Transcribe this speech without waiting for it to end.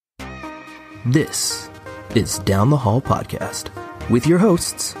This is Down the Hall Podcast with your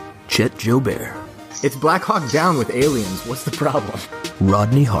hosts, Chet Jobert. It's Black Hawk Down with aliens. What's the problem?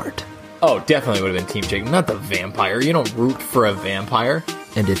 Rodney Hart. Oh, definitely would have been Team Jake. Not the vampire. You don't root for a vampire.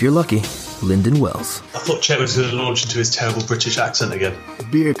 And if you're lucky, Lyndon Wells. I thought Chet was going to launch into his terrible British accent again.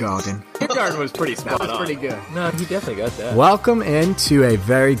 Beer garden. Beer garden was pretty spot on. Pretty good. No, he definitely got that. Welcome into a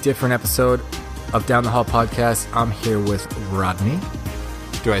very different episode of Down the Hall Podcast. I'm here with Rodney.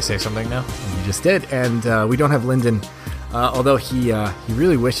 Do I say something now? You just did. And we don't have Lyndon, although he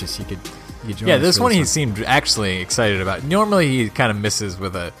really wishes he could join Yeah, us this for one he seemed actually excited about. Normally he kind of misses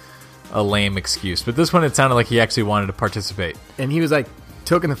with a lame excuse, but this one it sounded like he actually wanted to participate. And he was like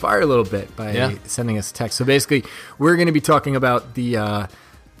toking the fire a little bit by sending us a text. So basically, we're going to be talking about the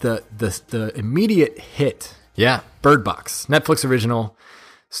immediate hit, Bird Box, Netflix original,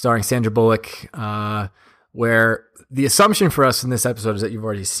 starring Sandra Bullock, where the assumption for us in this episode is that you've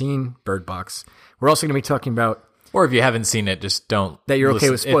already seen Bird Box. We're also going to be talking about, Or if you haven't seen it, just don't. That you're okay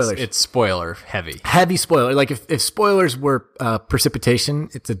with spoilers. It's spoiler heavy. heavy spoiler. Like if spoilers were precipitation,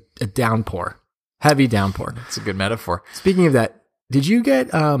 it's a downpour, heavy downpour. It's a good metaphor. Speaking of that, did you get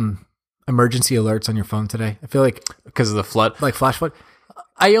emergency alerts on your phone today? I feel like Because of the flood. like flash flood.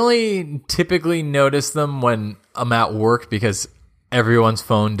 I only typically notice them when I'm at work because everyone's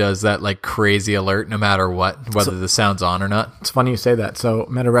phone does that like crazy alert no matter what, whether the sound's on or not. It's funny you say that. So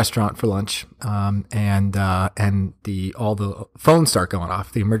I'm at a restaurant for lunch, and all the phones start going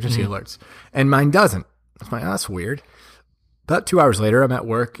off, the emergency alerts, and mine doesn't. I'm like, oh, that's weird. About 2 hours later, I'm at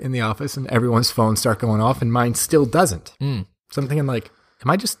work in the office, and everyone's phones start going off, and mine still doesn't. So I'm thinking, like,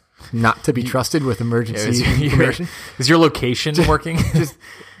 am I just not to be trusted with emergency information? Is your location working?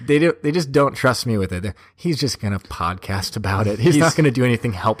 They just don't trust me with it. He's just gonna podcast about it. He's not gonna do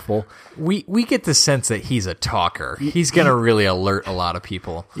anything helpful. We get the sense that he's a talker. He's gonna really alert a lot of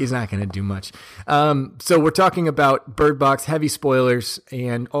people. He's not gonna do much. So we're talking about Bird Box, heavy spoilers,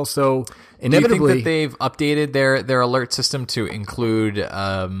 and also inevitably, Do you think that they've updated their alert system to include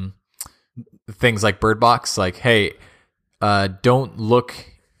things like Bird Box? Like, hey, don't look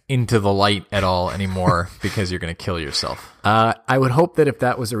into the light at all anymore because you're going to kill yourself. I would hope that if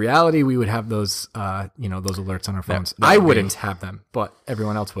that was a reality, we would have those, those alerts on our phones. that I would wouldn't have them, but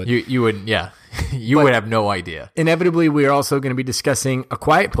everyone else would. You wouldn't, yeah. You would have no idea. Inevitably, we are also going to be discussing A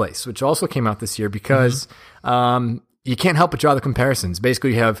Quiet Place, which also came out this year because you can't help but draw the comparisons.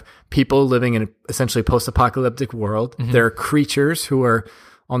 Basically, you have people living in essentially post-apocalyptic world. There are creatures who are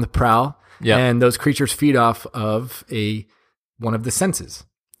on the prowl, and those creatures feed off of one of the senses.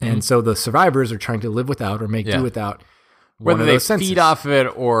 And so the survivors are trying to live without or make do without one Whether of they those senses. feed off of it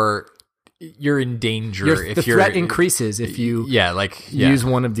or you're in danger. The threat increases if you use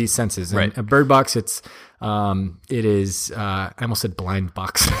one of these senses. And a Bird Box, it is, I almost said blind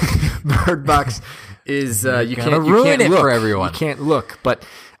box. Bird Box is, you can't ruin it look. for everyone. You can't look, but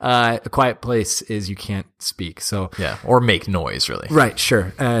A Quiet Place is you can't speak. So or make noise, really. Right,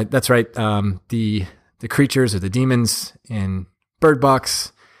 sure. That's right. The creatures or the demons in Bird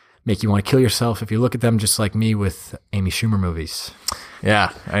Box make you want to kill yourself if you look at them, just like me with Amy Schumer movies.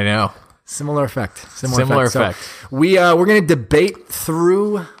 Yeah, I know. Similar effect. Similar effect. So we're going to debate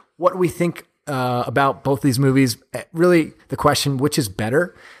through what we think about both these movies. Really, the question, which is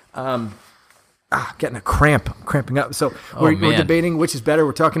better? Getting a cramp. I'm cramping up. So we're debating which is better.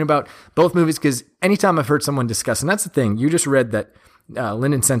 We're talking about both movies because anytime I've heard someone discuss, and that's the thing, you just read that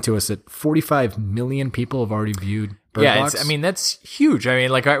Lyndon sent to us that 45 million people have already viewed Bird Box. That's huge. I mean,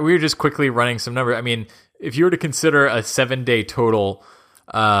 like we were just quickly running some number. I mean, if you were to consider a 7-day total,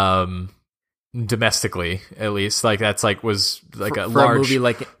 domestically at least, like that's like was like for a large a movie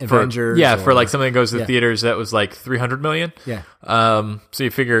like Avengers. For like something that goes to theaters that was like 300 million. Yeah. So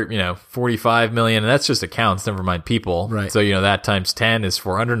you figure 45 million, and that's just accounts, never mind people. Right. So that times 10 is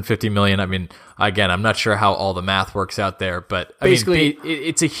 450 million. I mean, again, I'm not sure how all the math works out there, but basically,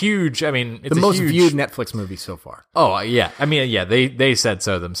 it's a huge. I mean, it's the most huge, viewed Netflix movie so far. Oh yeah, I mean, yeah, they said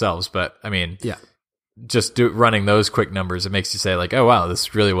so themselves, but I mean, yeah. Just running those quick numbers, it makes you say like, oh wow,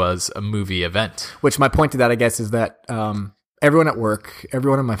 this really was a movie event. Which my point to that, I guess, is that everyone at work,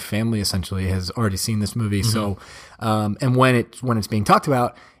 everyone in my family essentially has already seen this movie. So, and when it's being talked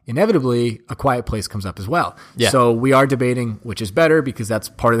about, inevitably A Quiet Place comes up as well. Yeah. So we are debating which is better because that's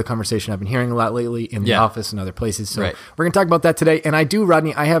part of the conversation I've been hearing a lot lately in the office and other places. So we're going to talk about that today. And I do,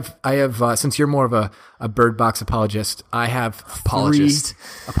 Rodney, I have since you're more of a Bird Box apologist, I have apologist.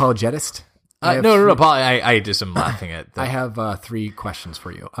 Apologetist. No, Paul. I just am laughing at that. I have 3 questions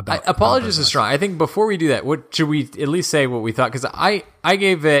for you about. Apologies is strong. I think before we do that, what should we at least say what we thought? Because I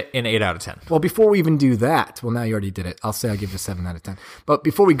gave it an 8 out of 10. Well, before we even do that, well, now you already did it. I'll say I'll give it a 7 out of 10. But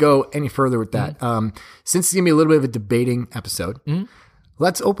before we go any further with that, since it's gonna be a little bit of a debating episode,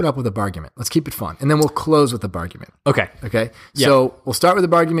 let's open up with a bargument. Let's keep it fun, and then we'll close with a bargument. Okay. Okay. Yeah. So we'll start with a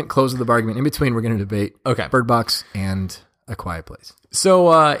bargument, close with a bargument. In between, we're going to debate. Okay. Bird Box and A Quiet Place.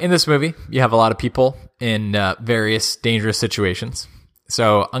 So in this movie, you have a lot of people in various dangerous situations.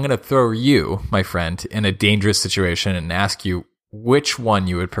 So I'm going to throw you, my friend, in a dangerous situation and ask you which one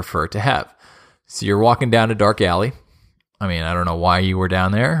you would prefer to have. So you're walking down a dark alley. I mean, I don't know why you were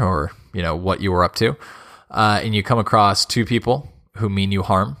down there or, what you were up to. And you come across 2 people who mean you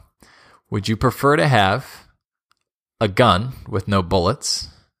harm. Would you prefer to have a gun with no bullets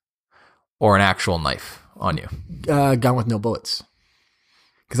or an actual knife on you? Gun with no bullets.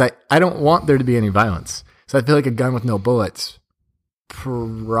 Because I don't want there to be any violence. So I feel like a gun with no bullets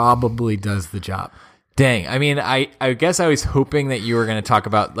probably does the job. Dang. I mean, I guess I was hoping that you were going to talk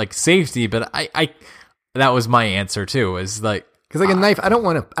about like safety, but I that was my answer too. Is like because like a knife, I don't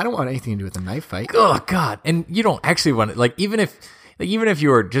want anything to do with a knife fight. Oh God! And you don't actually want it. Like even if you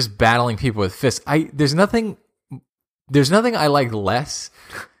were just battling people with fists, there's nothing I like less.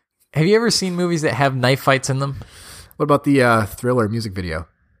 Have you ever seen movies that have knife fights in them? What about the Thriller music video?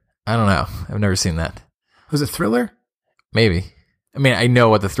 I don't know. I've never seen that. Was it Thriller? Maybe. I mean, I know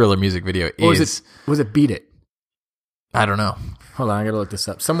what the Thriller music video is. Or was it Beat It? I don't know. Hold on, I gotta look this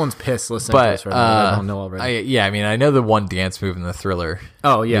up. Someone's pissed listening to this right now. I don't know already. I mean, I know the one dance move in the Thriller.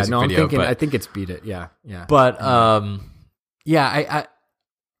 Oh yeah, music no, video, I think it's Beat It. Yeah. But I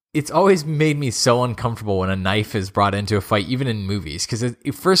it's always made me so uncomfortable when a knife is brought into a fight, even in movies, because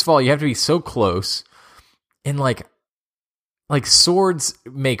first of all, you have to be so close, and like swords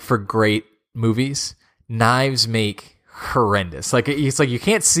make for great movies, knives make horrendous. Like it's like you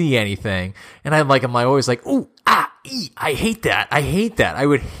can't see anything, and I'm always like, ooh, I hate that. I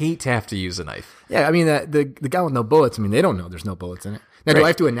would hate to have to use a knife. Yeah, I mean the guy with no bullets. I mean they don't know there's no bullets in it. Now, do I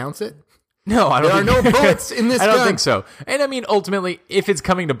have to announce it? No, I don't. There are no bullets in this. I don't gun. think so. And I mean, ultimately, if it's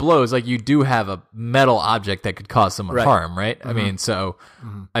coming to blows, like you do have a metal object that could cause someone harm, right? I mean, so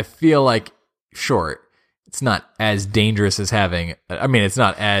I feel like, sure, it's not as dangerous as having. I mean, it's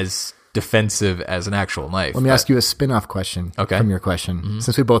not as defensive as an actual knife. Let me ask you a spin-off question from your question.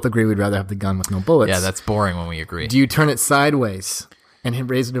 Since we both agree we'd rather have the gun with no bullets. Yeah, that's boring when we agree. Do you turn it sideways and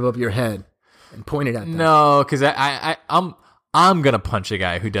raise it above your head and point it at them? No, because I'm going to punch a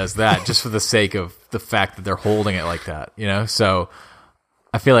guy who does that just for the sake of the fact that they're holding it like that, So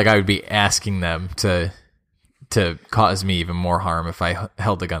I feel like I would be asking them to cause me even more harm if I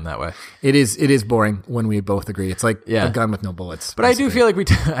held the gun that way. It is boring when we both agree. It's like a gun with no bullets. But basically. I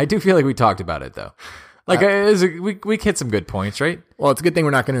do feel like we talked about it though. Like we hit some good points, right? Well, it's a good thing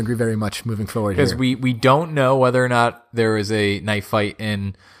we're not going to agree very much moving forward because here. we don't know whether or not there is a knife fight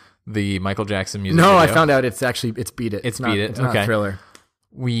in the Michael Jackson music video. I found out it's Beat It. It's not, Beat It. It's okay. not Thriller.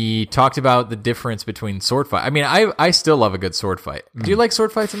 We talked about the difference between sword fight. I mean, I still love a good sword fight. Do you like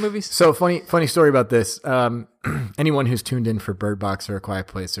sword fights in movies? So funny story about this. Anyone who's tuned in for Bird Box or A Quiet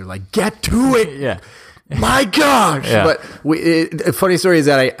Place are like, get to it. Yeah. My gosh. Yeah. But a funny story is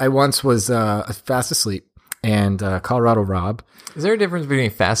that I once was fast asleep and Colorado Rob. Is there a difference between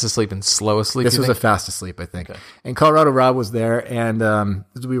fast asleep and slow asleep? This was a fast asleep, I think. Okay. And Colorado Rob was there, and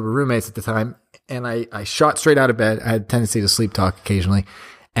we were roommates at the time. And I shot straight out of bed. I had a tendency to sleep talk occasionally.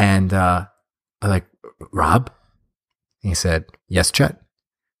 And I was like, Rob? And he said, yes, Chet.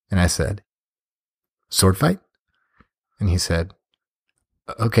 And I said, sword fight? And he said,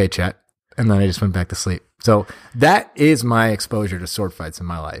 okay, Chet. And then I just went back to sleep. So that is my exposure to sword fights in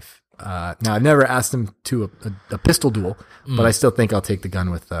my life. Now, I've never asked him to a pistol duel, but I still think I'll take the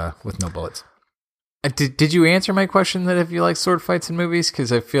gun with no bullets. Did you answer my question that if you like sword fights in movies?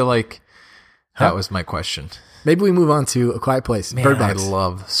 Because I feel like that was my question. Maybe we move on to A Quiet Place. Man, Bird Box. I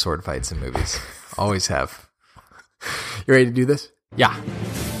love sword fights in movies. Always have. You ready to do this? Yeah.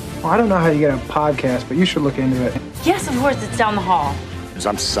 Well, I don't know how you get a podcast, but you should look into it. Yes, of course, it's down the hall. Because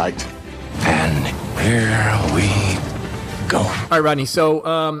I'm psyched. And here we go. All right, Rodney. So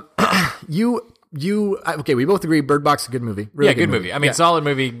okay, we both agree Bird Box is a good movie. Really good movie. I mean, solid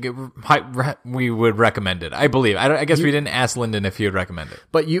movie. We would recommend it. I believe. I guess we didn't ask Lyndon if he would recommend it.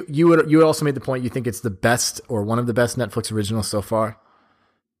 But you also made the point you think it's the best or one of the best Netflix originals so far.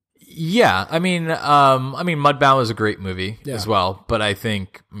 Yeah, I mean, Mudbound is a great movie as well. But I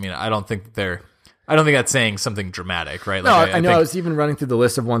don't think that's saying something dramatic, right? Like, no, I know. I was even running through the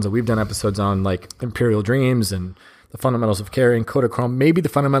list of ones that we've done episodes on, like Imperial Dreams and The Fundamentals of Caring, Kodachrome. Maybe The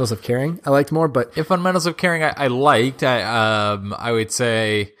Fundamentals of Caring I liked more, but If Fundamentals of Caring, I liked. I would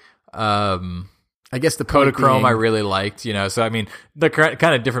say I guess the point Kodachrome being- I really liked. So I mean, they're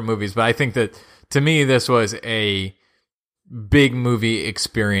kind of different movies, but I think that to me this was a big movie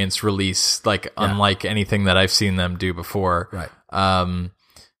experience release, like unlike anything that I've seen them do before. Right.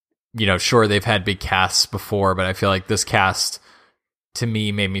 Sure, they've had big casts before, but I feel like this cast to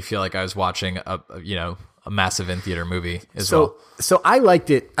me made me feel like I was watching a massive in-theater movie as well. So I liked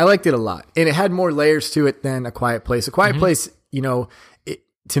it. I liked it a lot, and it had more layers to it than A Quiet Place. A Quiet Place,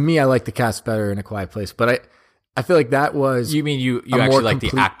 to me, I like the cast better in A Quiet Place, but I feel like that was. You mean you a more actually like the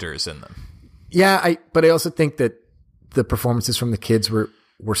complete- actors in them? Yeah, but I also think that the performances from the kids were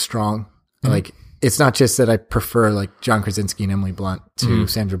strong. Like, it's not just that I prefer like John Krasinski and Emily Blunt to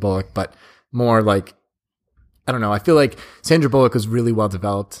Sandra Bullock, but more like, I don't know. I feel like Sandra Bullock was really well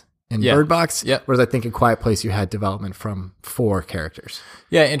developed in Bird Box, whereas I think in Quiet Place you had development from 4 characters.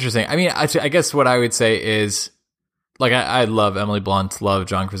 Yeah, interesting. I mean, I guess what I would say is, like, I love Emily Blunt, love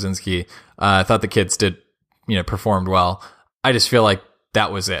John Krasinski. I thought the kids did, performed well. I just feel like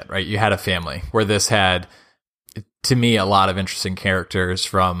that was it, right? You had a family where this had, to me, a lot of interesting characters,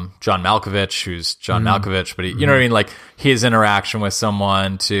 from John Malkovich, who's John Malkovich, but you know what I mean? Like, his interaction with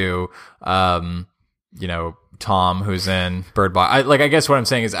someone, to, Tom, who's in Bird Box. I guess what I'm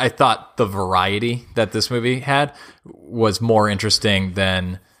saying is I thought the variety that this movie had was more interesting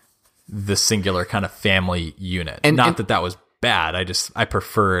than the singular kind of family unit. And that was bad. I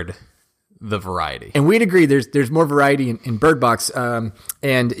preferred the variety. And we'd agree there's more variety in Bird Box, and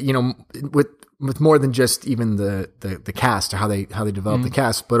with more than just even the cast or how they develop the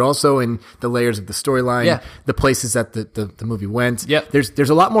cast, but also in the layers of the storyline, the places that the movie went. There's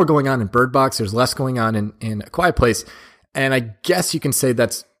a lot more going on in Bird Box. There's less going on in A Quiet Place, and I guess you can say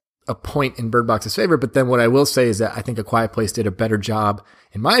that's a point in Bird Box's favor. But then what I will say is that I think A Quiet Place did a better job,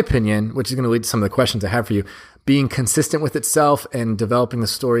 in my opinion, which is going to lead to some of the questions I have for you, being consistent with itself and developing the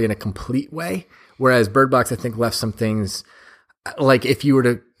story in a complete way. Whereas Bird Box, I think, left some things, like if you were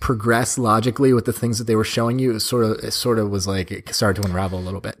to progress logically with the things that they were showing you, it sort of was like it started to unravel a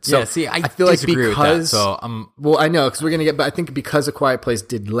little bit. So yeah, see, I feel like disagree with that. So well, I know, because we're gonna get, but I think because A Quiet Place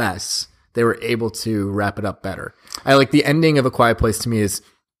did less, they were able to wrap it up better. I like the ending of A Quiet Place to me is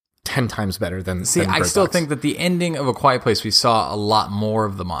 10 times better than. See, than I Bird still Box. think that the ending of A Quiet Place, we saw a lot more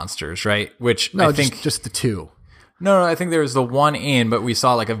of the monsters, right? Which No, I think just the 2. No, I think there was the one in, but we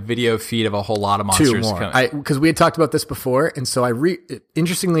saw like a video feed of a whole lot of monsters 2 more. coming. Because we had talked about this before, and so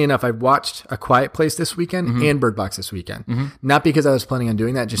interestingly enough, I watched A Quiet Place this weekend and Bird Box this weekend. Not because I was planning on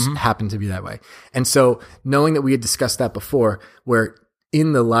doing that, just happened to be that way. And so knowing that we had discussed that before, where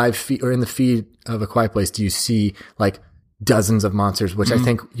in the live feed or in the feed of A Quiet Place, do you see like dozens of monsters, which I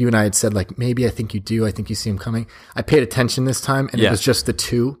think you and I had said, like, maybe I think you do. I think you see them coming. I paid attention this time, and it was just the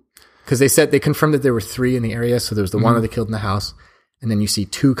 2. Because they confirmed that there were 3 in the area. So there was the one that they killed in the house, and then you see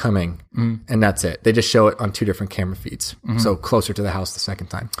 2 coming, and that's it. They just show it on 2 different camera feeds. So closer to the house the second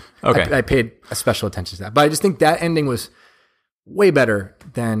time. Okay. I paid a special attention to that. But I just think that ending was way better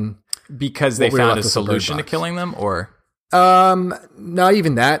than because they what we were found left a with with solution Bird to Box. killing them, or not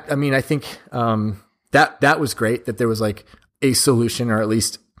even that. I mean, I think that was great that there was like a solution, or at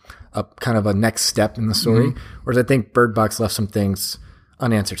least a kind of a next step in the story. Whereas I think Bird Box left some things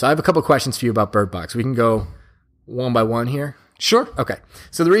unanswered. So I have a couple of questions for you about Bird Box. We can go one by one here. sure. Okay.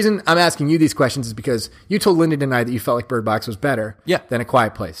 So the reason I'm asking you these questions is because you told Lyndon and I that you felt like Bird Box was better than A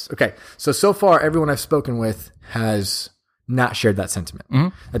Quiet Place. Okay. So far, everyone I've spoken with has not shared that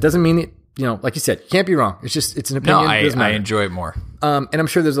sentiment. That doesn't mean that, like you said, you can't be wrong. It's an No, opinion. It doesn't I matter. enjoy it more. And I'm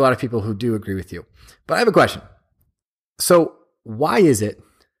sure there's a lot of people who do agree with you. But I have a question. So why is it,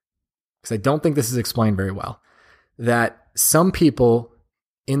 because I don't think this is explained very well, that some people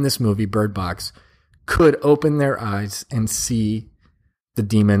in this movie, Bird Box, could open their eyes and see the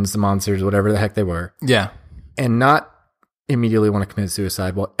demons, the monsters, whatever the heck they were, Yeah. and not immediately want to commit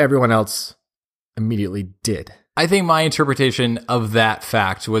suicide, while everyone else immediately did? I think my interpretation of that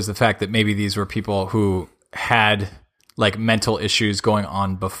fact was the fact that maybe these were people who had like mental issues going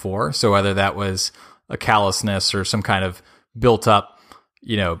on before. So whether that was a callousness or some kind of built up,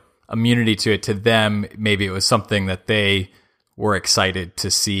 immunity to it, to them, maybe it was something that they were excited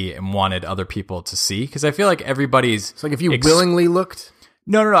to see and wanted other people to see. Because I feel like everybody's... It's like if you willingly looked...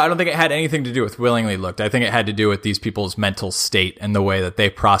 No. I don't think it had anything to do with willingly looked. I think it had to do with these people's mental state and the way that they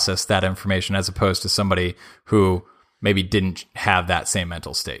processed that information, as opposed to somebody who maybe didn't have that same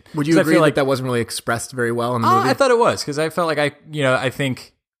mental state. Would you agree that wasn't really expressed very well in the movie? I thought it was, because I felt like I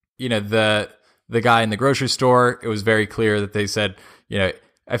think, the guy in the grocery store, it was very clear that they said,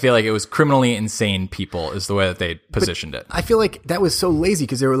 I feel like it was criminally insane people is the way that they positioned it. I feel like that was so lazy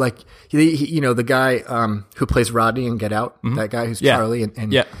because they were like, the guy who plays Rodney in Get Out, that guy who's Charlie,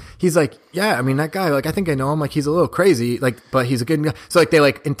 and he's like, yeah, I mean, that guy, like, I think I know him, like, he's a little crazy, like, but he's a good guy. So, like, they,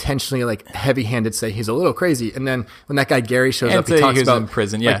 like, intentionally, like, heavy-handed say he's a little crazy. And then when that guy Gary shows up, he talks about in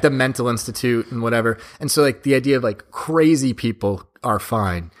prison, like, the mental institute and whatever. And so, like, the idea of, like, crazy people are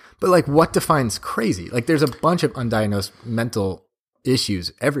fine. But, like, what defines crazy? Like, there's a bunch of undiagnosed mental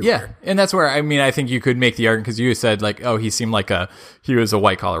issues everywhere. Yeah, and that's where, I mean, I think you could make the argument because you said, like, oh, he seemed like he was a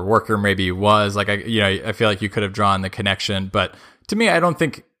white collar worker. Maybe he was. Like, I feel like you could have drawn the connection. But to me, I don't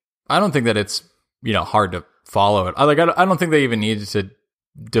think that it's, hard to follow it. I don't think they even needed to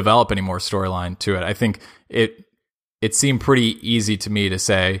develop any more storyline to it. I think it seemed pretty easy to me to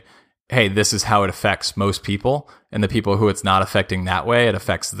say, hey, this is how it affects most people, and the people who it's not affecting that way, it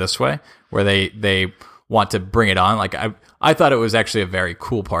affects this way, where they want to bring it on. Like, I thought it was actually a very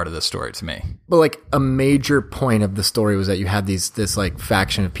cool part of the story to me. But, like, a major point of the story was that you had this like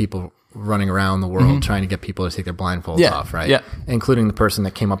faction of people running around the world trying to get people to take their blindfolds off, right? Yeah. Including the person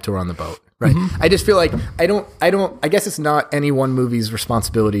that came up to her on the boat, right? I just feel like I guess it's not any one movie's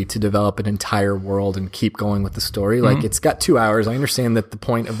responsibility to develop an entire world and keep going with the story. Like, it's got 2 hours. I understand that the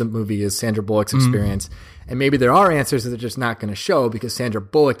point of the movie is Sandra Bullock's experience. And maybe there are answers that they're just not going to show because Sandra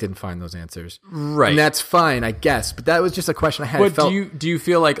Bullock didn't find those answers. Right. And that's fine, I guess. But that was just a question I had. But do you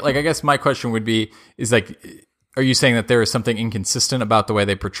feel like I guess my question would be, is like, are you saying that there is something inconsistent about the way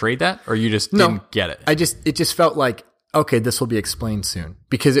they portrayed that? Or you just didn't get it? It just felt like, okay, this will be explained soon.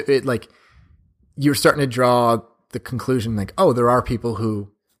 Because it like, you're starting to draw the conclusion like, oh, there are people who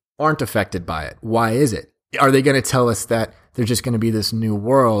aren't affected by it. Why is it? Are they going to tell us that there's just going to be this new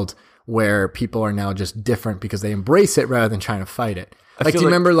world where people are now just different because they embrace it rather than trying to fight it? Like, do you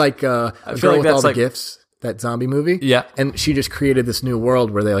remember like Girl with All the Gifts, that zombie movie? Yeah. And she just created this new world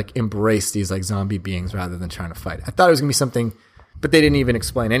where they like embrace these like zombie beings rather than trying to fight it. I thought it was going to be something, but they didn't even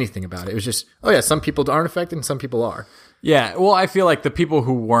explain anything about it. It was just, oh yeah, some people aren't affected and some people are. Yeah. Well, I feel like the people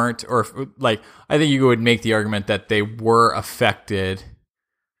who weren't, or like, I think you would make the argument that they were affected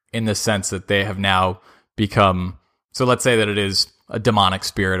in the sense that they have now become, so let's say that it is a demonic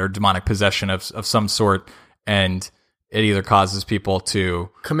spirit or demonic possession of some sort, and it either causes people to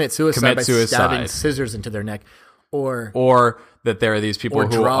commit suicide by stabbing scissors into their neck, or that there are these people who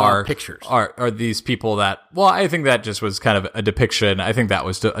draw pictures. Are these people that, well, I think that just was kind of a depiction. I think that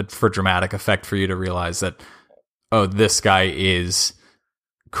was for dramatic effect for you to realize that, oh, this guy is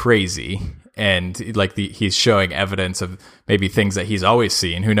crazy, and like he's showing evidence of maybe things that he's always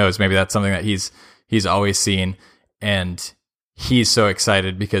seen. Who knows? Maybe that's something that he's always seen, and he's so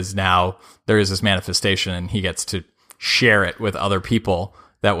excited because now there is this manifestation and he gets to share it with other people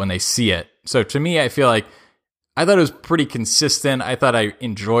that when they see it. So to me, I feel like I thought it was pretty consistent. I thought I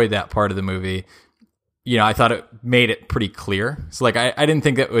enjoyed that part of the movie. I thought it made it pretty clear. So like, I didn't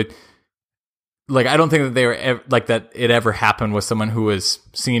think that would, like, I don't think that they were ever, like that it ever happened with someone who was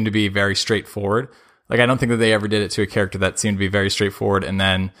seen to be very straightforward. Like, I don't think that they ever did it to a character that seemed to be very straightforward. And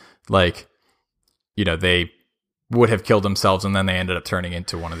then like, they would have killed themselves, and then they ended up turning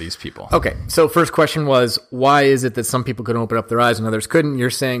into one of these people. Okay, so first question was, why is it that some people could open up their eyes and others couldn't? You're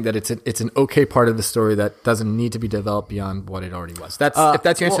saying that it's an okay part of the story that doesn't need to be developed beyond what it already was. If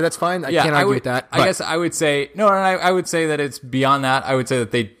that's your answer, that's fine. I can't argue with that. I guess I would say no, and I would say that it's beyond that. I would say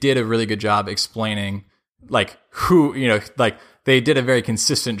that they did a really good job explaining, like, who, like they did a very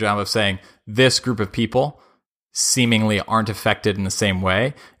consistent job of saying this group of people seemingly aren't affected in the same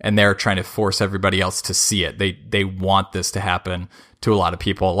way, and they're trying to force everybody else to see it. They want this to happen to a lot of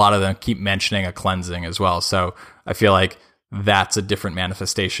people. A lot of them keep mentioning a cleansing as well. So I feel like that's a different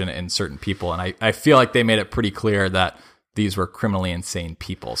manifestation in certain people, and I feel like they made it pretty clear that these were criminally insane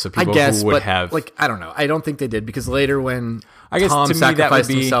people. So people who would have, like, I don't know. I don't think they did, because later when Tom sacrificed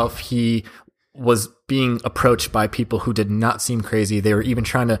himself, he was being approached by people who did not seem crazy. They were even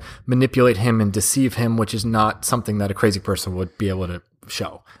trying to manipulate him and deceive him, which is not something that a crazy person would be able to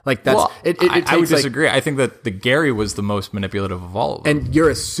show. Like, that's I would disagree. I think that the Gary was the most manipulative of all of them. And you're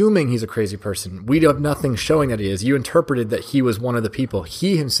assuming he's a crazy person. We have nothing showing that he is. You interpreted that he was one of the people.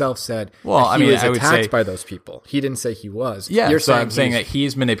 He himself said he was attacked by those people. He didn't say he was. Yeah, I'm saying that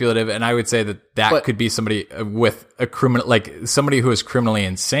he's manipulative, and I would say that could be somebody with a criminal, like somebody who is criminally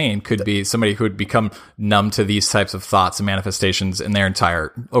insane could be somebody who would become numb to these types of thoughts and manifestations in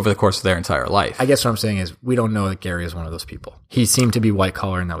over the course of their entire life. I guess what I'm saying is we don't know that Gary is one of those people. He seemed to be white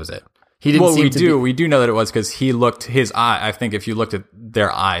collar, and that was it. He didn't. Well, we do know that it was because he looked his eye. I think if you looked at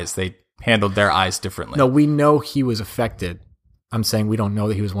their eyes, they handled their eyes differently. No, we know he was affected. I'm saying we don't know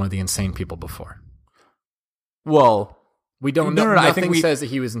that he was one of the insane people before. Well, We don't know. Nothing says that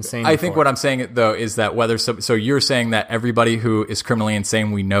he was insane. I think what I'm saying though is that whether so you're saying that everybody who is criminally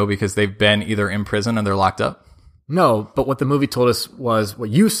insane we know because they've been either in prison or they're locked up. No, but what the movie told us was what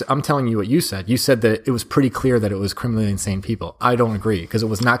you. I'm telling you what you said. You said that it was pretty clear that it was criminally insane people. I don't agree because it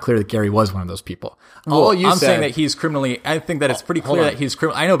was not clear that Gary was one of those people. I'm saying that he's criminally. I think that it's pretty clear that he's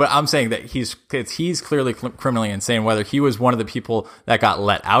criminal. I know, but I'm saying that he's clearly criminally insane. Whether he was one of the people that got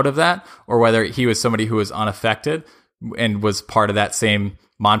let out of that, or whether he was somebody who was unaffected and was part of that same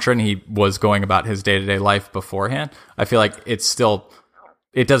mantra, and he was going about his day-to-day life beforehand. I feel like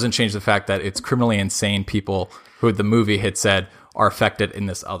it doesn't change the fact that it's criminally insane people who the movie had said are affected in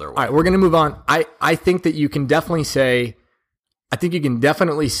this other way. All right, we're going to move on. I think that you can definitely say, it's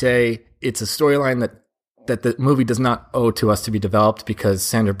a storyline that the movie does not owe to us to be developed because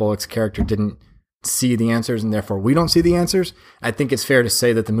Sandra Bullock's character didn't see the answers and therefore we don't see the answers. I think it's fair to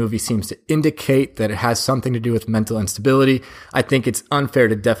say that the movie seems to indicate that it has something to do with mental instability. I think it's unfair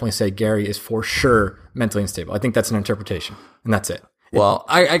to definitely say Gary is for sure mentally unstable. I think that's an interpretation, and that's it. Well,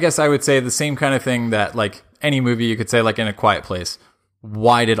 I guess I would say the same kind of thing that like any movie you could say like in A Quiet Place.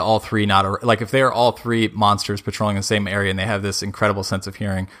 Why did all three not, like if they're all three monsters patrolling the same area and they have this incredible sense of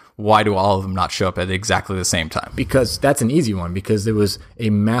hearing, why do all of them not show up at exactly the same time? Because that's an easy one, because there was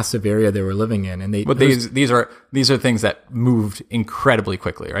a massive area they were living in, and these are things that moved incredibly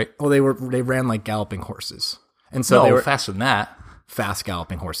quickly, right? Well, they ran like galloping horses. And so they were faster than that. Fast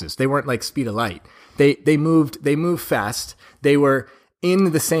galloping horses. They weren't like speed of light. They moved fast. They were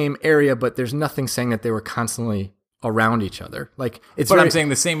in the same area, but there's nothing saying that they were constantly around each other. Like I'm saying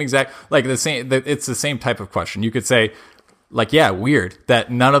the same exact, like it's the same type of question. You could say like, yeah, weird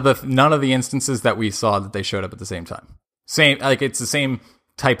that none of the instances that we saw that they showed up at the same time. It's the same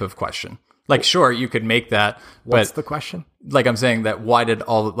type of question. Like, sure, you could make that. What's but the question? Like I'm saying that why didn't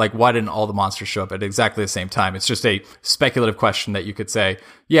all the monsters show up at exactly the same time? It's just a speculative question that you could say,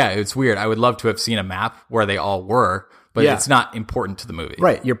 yeah, it's weird. I would love to have seen a map where they all were, but it's not important to the movie.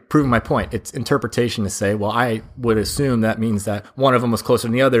 Right. You're proving my point. It's interpretation to say, well, I would assume that means that one of them was closer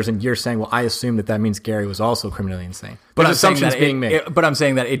than the others. And you're saying, well, I assume that means Gary was also criminally insane. But assumptions being made. But I'm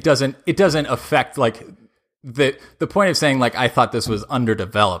saying that it doesn't affect like the point of saying like, I thought this was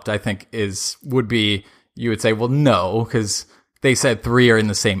underdeveloped, I think would be, you would say, well, no, because they said three are in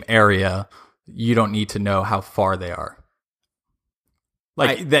the same area. You don't need to know how far they are.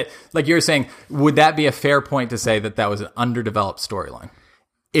 Like you're saying, would that be a fair point to say that was an underdeveloped storyline?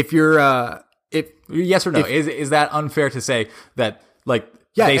 If you're, yes or no, is that unfair to say that like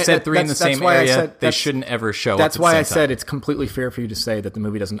they said three in the same area, they shouldn't ever show up? That's why I said it's completely fair for you to say that the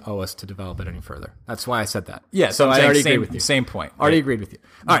movie doesn't owe us to develop it any further. That's why I said that. Yeah, so I already agree with you. Same point. Already agreed with you.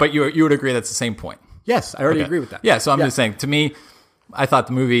 Right. But you would agree that's the same point. Yes, I already agree with that. Yeah, so I'm just saying, to me, I thought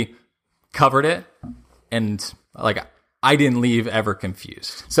the movie covered it, and like I didn't leave ever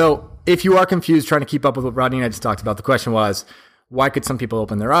confused. So if you are confused trying to keep up with what Rodney and I just talked about, the question was, why could some people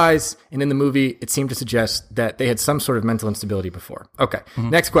open their eyes? And in the movie, it seemed to suggest that they had some sort of mental instability before. Okay,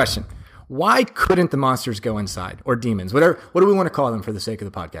 Next question. Why couldn't the monsters go inside? Or demons? What do we want to call them for the sake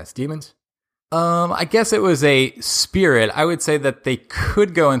of the podcast? Demons? I guess it was a spirit. I would say that they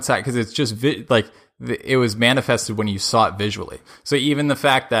could go inside because it's just it was manifested when you saw it visually. So even the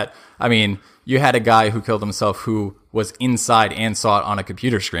fact that, I mean, you had a guy who killed himself who was inside and saw it on a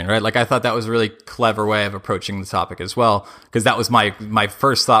computer screen, right? Like I thought that was a really clever way of approaching the topic as well, because that was my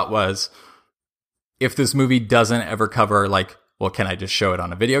first thought was, if this movie doesn't ever cover like, well, can I just show it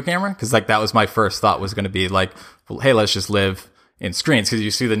on a video camera? Because like that was my first thought was going to be like, well, hey, let's just live in screens because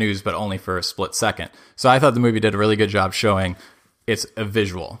you see the news, but only for a split second. So I thought the movie did a really good job showing it's a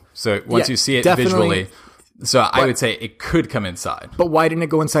visual. So once you see it visually, I would say it could come inside. But why didn't it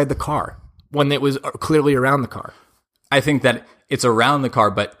go inside the car when it was clearly around the car? I think that it's around the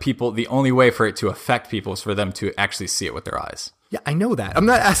car, but the only way for it to affect people is for them to actually see it with their eyes. Yeah, I know that. I'm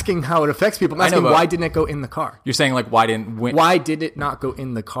not asking how it affects people. I'm asking why didn't it go in the car? You're saying like why did it not go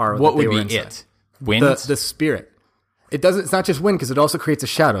in the car? What would be inside? It? Wind? The spirit. It's not just wind because it also creates a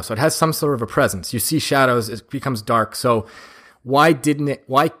shadow. So it has some sort of a presence. You see shadows, it becomes dark. So why doesn't it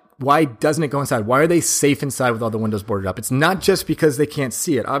go inside? Why are they safe inside with all the windows boarded up? It's not just because they can't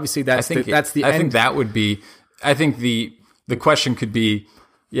see it. Obviously that's the end. I think that would be, I think the question could be,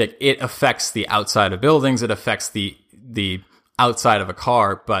 yeah, it affects the outside of buildings. It affects the outside of a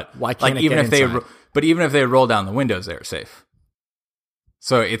car, but why can't it get inside? Even if they roll down the windows, they're safe.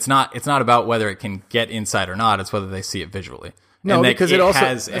 So it's not about whether it can get inside or not. It's whether they see it visually. No, and because it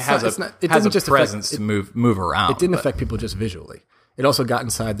has a presence to move around. It didn't affect people just visually. It also got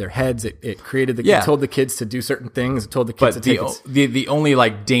inside their heads. It created it told the kids to do certain things. It told the kids to take the only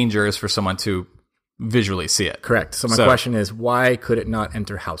like danger is for someone to visually see it. Correct. So my question is, why could it not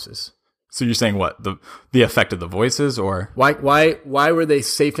enter houses? So you're saying what? The effect of the voices, or Why were they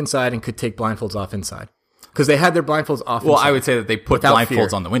safe inside and could take blindfolds off inside? Because they had their blindfolds off well, inside. I would say that they put Without blindfolds fear.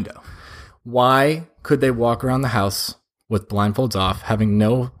 on the window. Why could they walk around the house with blindfolds off, having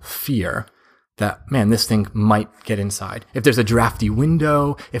no fear that, man, this thing might get inside? If there's a drafty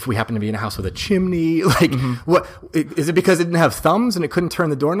window, if we happen to be in a house with a chimney, like, what is it because it didn't have thumbs and it couldn't turn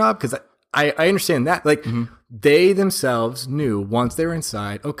the doorknob? Because I understand that. Like, they themselves knew once they were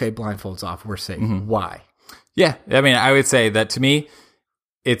inside, okay, blindfolds off, we're safe. Why? Yeah, I mean, I would say that to me,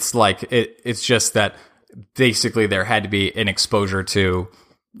 it's like it's just that basically there had to be an exposure to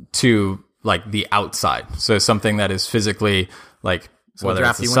like the outside, so something that is physically like whether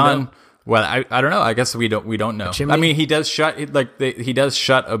it's the sun. Window? Well, I don't know. I guess we don't know. I mean, he does shut he does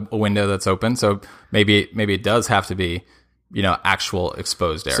shut a window that's open, so maybe it does have to be actual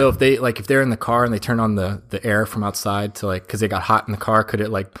exposed air. So if they're in the car and they turn on the air from outside to because they got hot in the car, could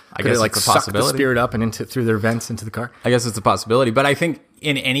it it's a suck the possibility. spirit up and through their vents into the car? I guess it's a possibility, but I think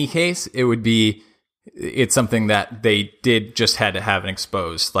in any case it's something that they did just had to have an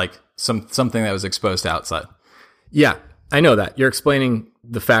exposed, like something that was exposed to outside. Yeah, I know that. You're explaining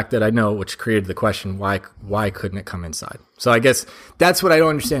the fact that I know, which created the question, why couldn't it come inside? So I guess that's what I don't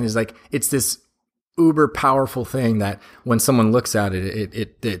understand is it's this uber powerful thing that when someone looks at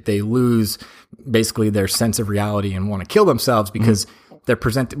it, they lose basically their sense of reality and want to kill themselves because they're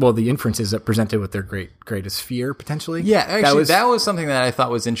presented. Well, the inferences are presented with their greatest fear potentially. Yeah, actually, that was something that I thought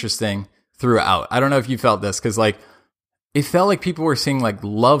was interesting throughout. I don't know if you felt this because it felt like people were seeing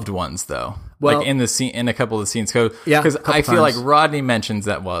loved ones though. Well, in the scene, in a couple of the scenes, yeah, because I feel times. like Rodney mentions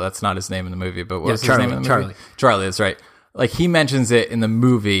that. Well, that's not his name in the movie, but what's Charlie, his name in the movie? Charlie. That's right. He mentions it in the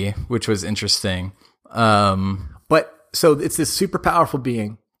movie, which was interesting. But so it's this super powerful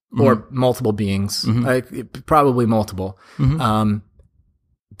being or multiple beings, probably multiple,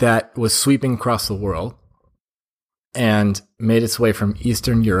 that was sweeping across the world and made its way from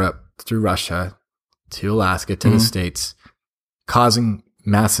Eastern Europe through Russia to Alaska to the States, causing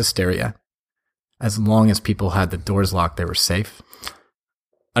mass hysteria. As long as people had the doors locked, they were safe.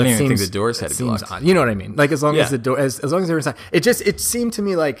 I didn't even think the doors had to be locked. Odd. You know what I mean? As long as the door, as long as they were inside, it seemed to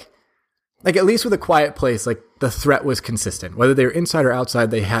me like at least with A Quiet Place, the threat was consistent. Whether they were inside or outside,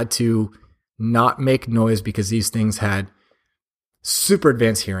 they had to not make noise because these things had super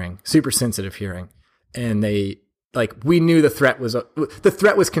advanced hearing, super sensitive hearing, and they we knew the threat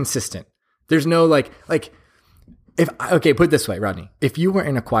was consistent. There's no put it this way, Rodney, if you were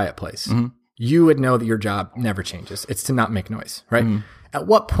in A Quiet Place, you would know that your job never changes. It's to not make noise, right? At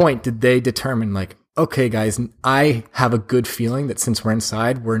what point did they determine okay, guys, I have a good feeling that since we're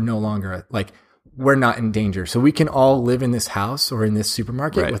inside, we're no longer we're not in danger. So we can all live in this house or in this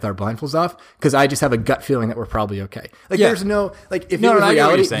supermarket with our blindfolds off because I just have a gut feeling that we're probably okay. There's no, if it was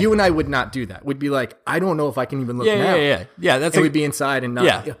reality, you and I would not do that. We'd be I don't know if I can even look now. Yeah. That's we'd be inside and not.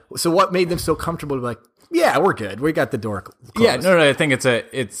 Yeah. So what made them so comfortable to be yeah, we're good. We got the door closed. Yeah, no, I think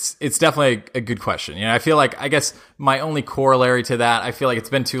it's definitely a good question. I feel I guess my only corollary to that, I feel it's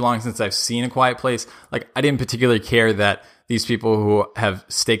been too long since I've seen A Quiet Place. I didn't particularly care that these people who have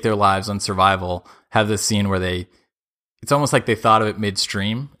staked their lives on survival have this scene where it's almost like they thought of it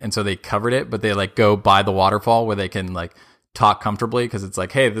midstream, and so they covered it, but they go by the waterfall where they can talk comfortably because it's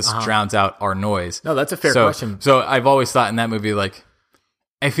hey, this drowns out our noise. No, that's a fair question. So I've always thought in that movie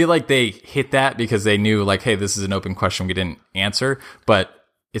I feel they hit that because they knew hey, this is an open question we didn't answer, but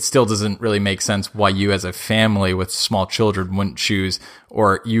it still doesn't really make sense why you as a family with small children wouldn't choose,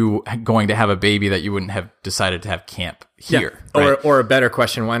 or you going to have a baby that you wouldn't have decided to have camp here. Yeah. Right? Or a better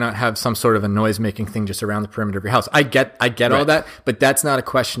question, why not have some sort of a noise making thing just around the perimeter of your house? I get all that, but that's not a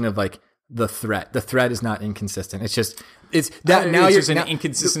question of the threat. The threat is not inconsistent. It's just now it's you're just an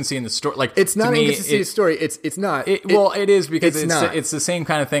inconsistency in the story. It's not an inconsistency in the story. It's not. It is because it's the same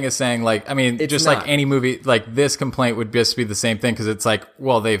kind of thing as saying just not. any movie this complaint would just be the same thing because it's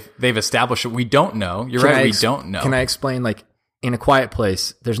they've established it. We don't know. You're right. We don't know. Can I explain in A Quiet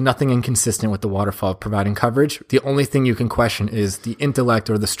Place, there's nothing inconsistent with the waterfall providing coverage. The only thing you can question is the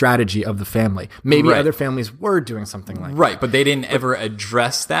intellect or the strategy of the family. Maybe other families were doing something like that. But they didn't ever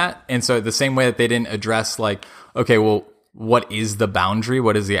address that. And so the same way that they didn't address okay, well, what is the boundary?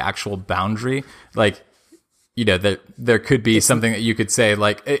 What is the actual boundary? There could be something that you could say,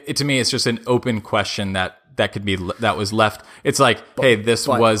 to me, it's just an open question that was left. It's hey, this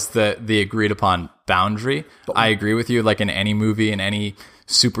was the agreed upon boundary. I agree with you. In any movie, in any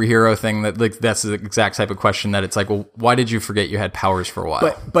superhero thing, that's the exact type of question that it's well, why did you forget you had powers for a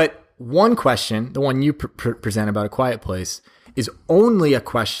while? But one question, the one you present about A Quiet Place, is only a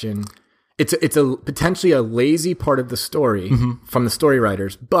question. it's a potentially a lazy part of the story from the story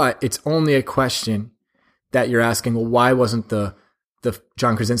writers, but it's only a question that you're asking, well, why wasn't the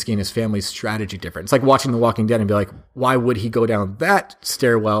John Krasinski and his family's strategy different? It's like watching The Walking Dead and be like, why would he go down that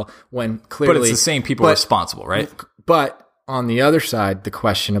stairwell when clearly... But it's the same people responsible, right? But on the other side, the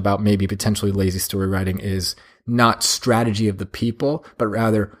question about maybe potentially lazy story writing is not strategy of the people, but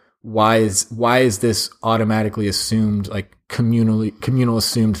rather why is this automatically assumed, like communal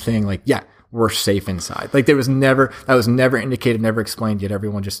assumed thing? Like, yeah, we're safe inside. Like that was never indicated, never explained, yet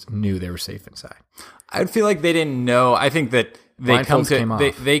everyone just knew they were safe inside. I feel like they didn't know. I think that they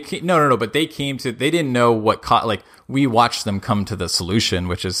didn't know what like we watched them come to the solution,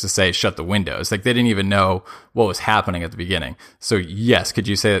 which is to say shut the windows. Like they didn't even know what was happening at the beginning. So yes, could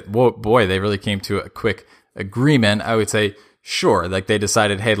you say that? Whoa, boy, they really came to a quick agreement. I would say sure. Like they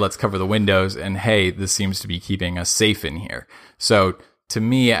decided, hey, let's cover the windows, and hey, this seems to be keeping us safe in here. So to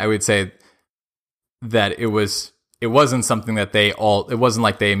me, I would say that it wasn't something that it wasn't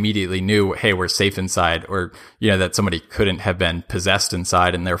like they immediately knew, hey, we're safe inside, or, that somebody couldn't have been possessed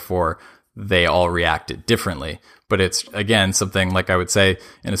inside and therefore they all reacted differently. But it's, again, something like I would say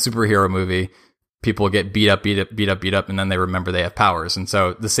in a superhero movie, people get beat up, and then they remember they have powers. And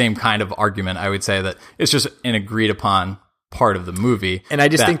so the same kind of argument, I would say that it's just an agreed upon part of the movie. And I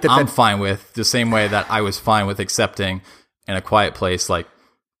just think that I'm fine with, the same way that I was fine with accepting in A Quiet Place, like,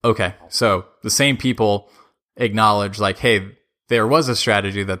 okay, so the same people acknowledge, like, hey, there was a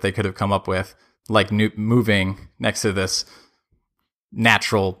strategy that they could have come up with, like moving next to this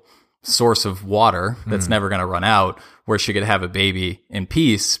natural source of water that's never going to run out, where she could have a baby in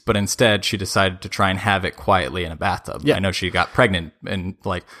peace, but instead she decided to try and have it quietly in a bathtub. Yeah. I know she got pregnant and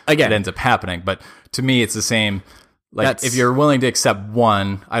like again, it ends up happening, but to me it's the same. Like if you're willing to accept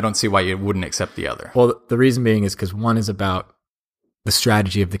one, I don't see why you wouldn't accept the other. Well, the reason being is because one is about the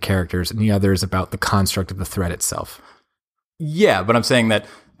strategy of the characters, and the other is about the construct of the threat itself. Yeah, but I'm saying that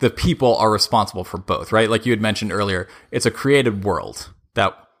the people are responsible for both, right? Like you had mentioned earlier, it's a created world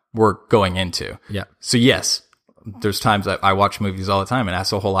that we're going into. Yeah. So yes, there's times that I watch movies all the time and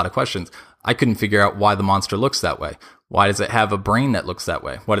ask a whole lot of questions. I couldn't figure out why the monster looks that way. Why does it have a brain that looks that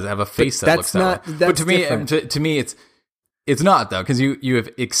way? Why does it have a face that looks that way? But to me, it's not though, because you have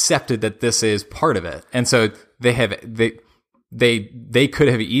accepted that this is part of it, and so they could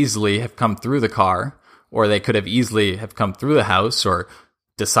have easily have come through the car, or they could have easily have come through the house, or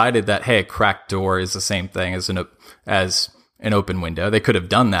decided that, hey, a cracked door is the same thing as an open window. They could have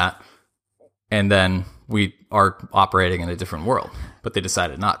done that, and then we are operating in a different world, but they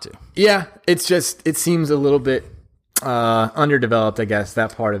decided not to. Yeah, it seems a little bit underdeveloped, I guess,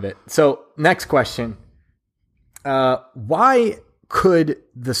 that part of it. So next question. Why could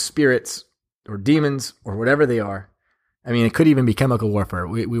the spirits or demons or whatever they are, I mean, it could even be chemical warfare.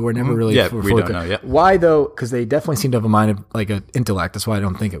 We were never really... Yeah, we don't know yet. Why, though? Because they definitely seem to have a mind of, like, an intellect. That's why I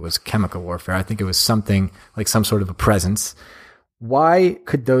don't think it was chemical warfare. I think it was something, like some sort of a presence. Why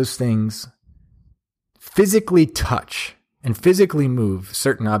could those things physically touch and physically move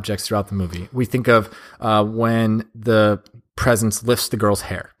certain objects throughout the movie? We think of when the presence lifts the girl's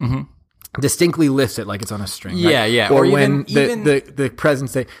hair. Mm-hmm. Distinctly lifts it like it's on a string. Right? Yeah, yeah. Or when the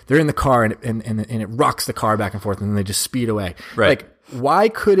presence, they're in the car and it rocks the car back and forth, and then they just speed away. Right. Like, why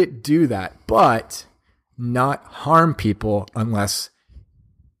could it do that, but not harm people unless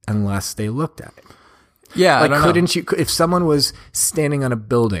they looked at it? Yeah, like, I don't couldn't you? If someone was standing on a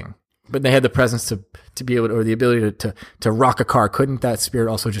building, but they had the presence to be able to, or the ability to rock a car, couldn't that spirit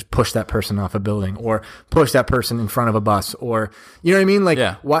also just push that person off a building, or push that person in front of a bus, or, you know what I mean? Like,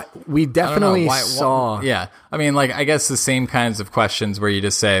 yeah. What we definitely saw. Yeah. I mean, like, I guess the same kinds of questions where you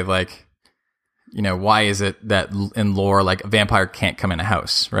just say, like, why is it that in lore, like, a vampire can't come in a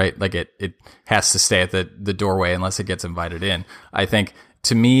house, right? Like, it has to stay at the doorway unless it gets invited in. I think,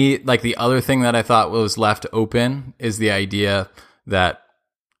 to me, like, the other thing that I thought was left open is the idea that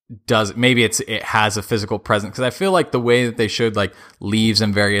maybe it has a physical presence, because I feel like the way that they showed, like, leaves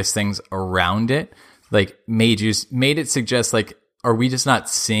and various things around it, like, made it suggest, like, are we just not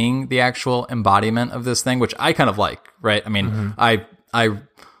seeing the actual embodiment of this thing, which I kind of like, right? I mean, I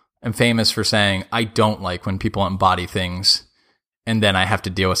am famous for saying I don't like when people embody things and then I have to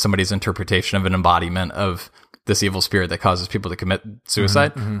deal with somebody's interpretation of an embodiment of this evil spirit that causes people to commit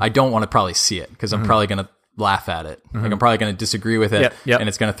suicide. I don't want to probably see it, because I'm probably going to laugh at it. Like, I'm probably going to disagree with it, and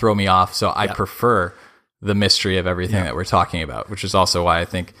it's going to throw me off. So I prefer the mystery of everything that we're talking about, which is also why I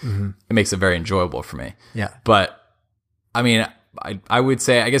think it makes it very enjoyable for me. Yeah. But I mean, I would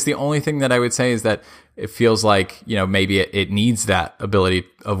say, I guess the only thing that I would say is that it feels like, maybe it needs that ability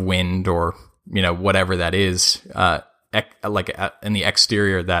of wind, or, whatever that is, like in the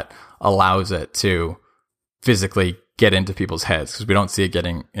exterior that allows it to physically get into people's heads, because we don't see it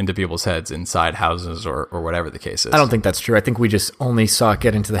getting into people's heads inside houses or whatever the case is. I don't think that's true. I think we just only saw it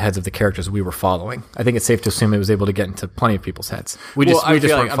get into the heads of the characters we were following. I think it's safe to assume it was able to get into plenty of people's heads. I'm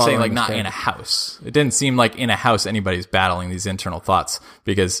saying like not in a house. It didn't seem like in a house anybody's battling these internal thoughts,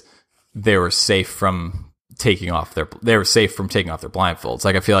 because they were safe from taking off their blindfolds.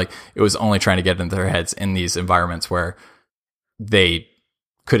 Like, I feel like it was only trying to get into their heads in these environments where they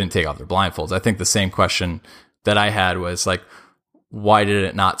couldn't take off their blindfolds. I think the same question that I had was like, why did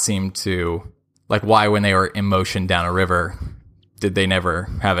it not seem to, like, why when they were in motion down a river did they never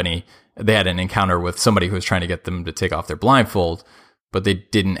have they had an encounter with somebody who was trying to get them to take off their blindfold, but they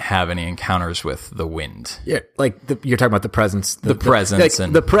didn't have any encounters with the wind. Yeah, like you're talking about the presence. The presence.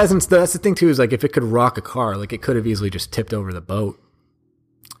 Like, the presence, that's the thing too, is like if it could rock a car, like it could have easily just tipped over the boat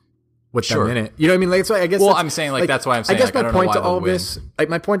with them in it. You know what I mean? Like, so I guess. Well, I'm saying like that's why I'm saying. I guess like, my point to all of this, like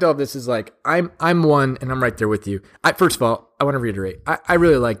my point to all of this is like I'm one, and I'm right there with you. First of all, I want to reiterate, I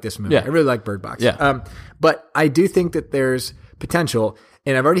really like this movie. Yeah. I really like Bird Box. Yeah. But I do think that there's potential,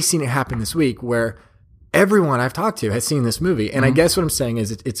 and I've already seen it happen this week where everyone I've talked to has seen this movie, and I guess what I'm saying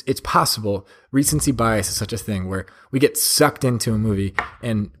is it's possible. Recency bias is such a thing where we get sucked into a movie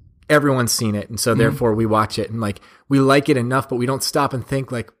and everyone's seen it, and so therefore we watch it and like we like it enough, but we don't stop and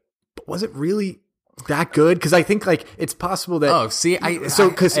think like, but was it really that good? Because I think like it's possible that. Oh, see,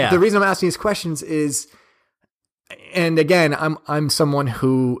 the reason I'm asking these questions is, and again, I'm someone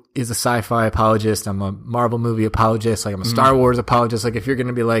who is a sci-fi apologist. I'm a Marvel movie apologist. Like I'm a Star Wars apologist. Like if you're going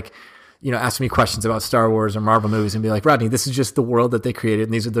to be like, you know, ask me questions about Star Wars or Marvel movies and be like, Rodney, this is just the world that they created,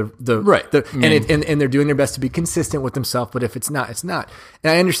 and these are and they're doing their best to be consistent with themselves. But if it's not, it's not.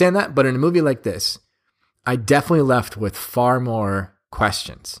 And I understand that. But in a movie like this, I definitely left with far more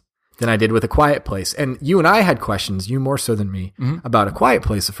questions than I did with A Quiet Place. And you and I had questions, you more so than me, about A Quiet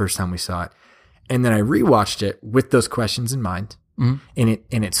Place the first time we saw it. And then I rewatched it with those questions in mind, and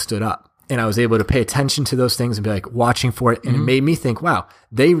it stood up. And I was able to pay attention to those things and be like watching for it. And it made me think, wow,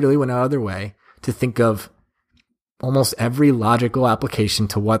 they really went out of their way to think of almost every logical application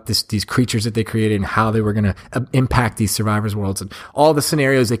to what these creatures that they created and how they were going to impact these survivors' worlds and all the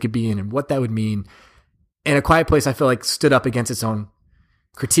scenarios they could be in and what that would mean. And A Quiet Place, I feel like, stood up against its own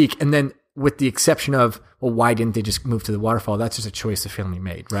critique. And then with the exception of, well, why didn't they just move to the waterfall? That's just a choice the family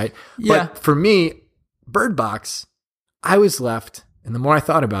made, right? Yeah. But for me, Bird Box, I was left, and the more I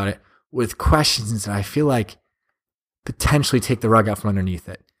thought about it, with questions that I feel like potentially take the rug out from underneath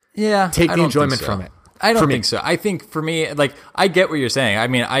it. Yeah. Take the enjoyment from it. I don't think so. I think for me, like, I get what you're saying. I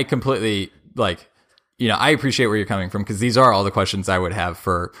mean, I completely, like, you know, I appreciate where you're coming from, because these are all the questions I would have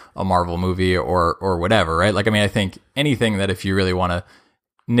for a Marvel movie or whatever, right? Like, I mean, I think anything that if you really want to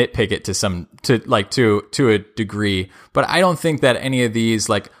nitpick it to a degree, but I don't think that any of these,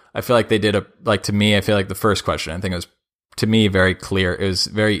 like, I feel like they did to me, I feel like the first question, I think it was, to me, very clear. It was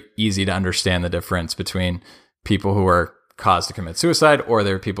very easy to understand the difference between people who were caused to commit suicide, or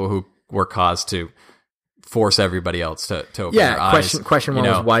there were people who were caused to force everybody else to open their eyes. Question one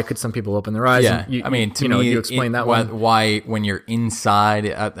was, why could some people open their eyes? Yeah, And I mean, to me, you explain that one. Why, when you're inside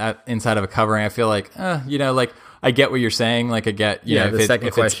inside of a covering, I feel like, you know, like, I get what you're saying. Like, I get, you know, if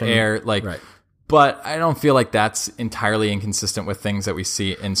it's air, like, right. But I don't feel like that's entirely inconsistent with things that we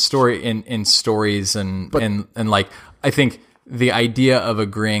see in stories and like, I think the idea of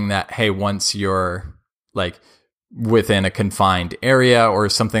agreeing that, hey, once you're like within a confined area or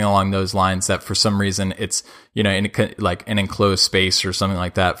something along those lines, that for some reason it's, you know, in like an enclosed space or something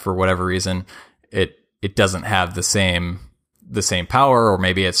like that, for whatever reason, it doesn't have the same power, or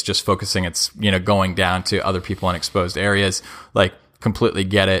maybe it's just focusing, it's, you know, going down to other people in exposed areas. Like, completely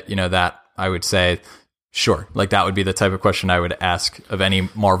get it. You know, that I would say, sure. Like, that would be the type of question I would ask of any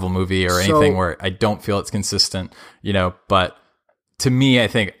Marvel movie or anything where I don't feel it's consistent, you know. But to me, I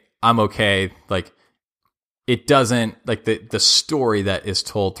think I'm okay. Like, it doesn't, like, the story that is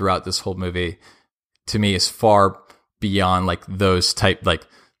told throughout this whole movie, to me, is far beyond like those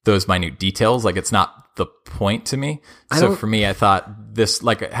minute details. Like, it's not the point to me. So for me, I thought this,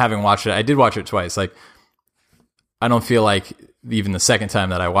 like, having watched it, I did watch it twice. Like, I don't feel like even the second time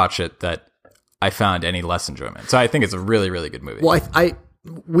that I watched it that I found any less enjoyment. So I think it's a really, really good movie. Well,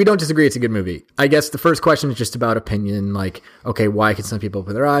 we don't disagree. It's a good movie. I guess the first question is just about opinion. Like, okay, why can some people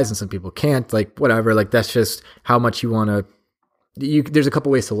open their eyes and some people can't? Like, whatever. Like, that's just how much you want to. There's a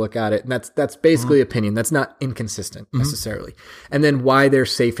couple ways to look at it, and that's basically opinion. That's not inconsistent necessarily. And then why they're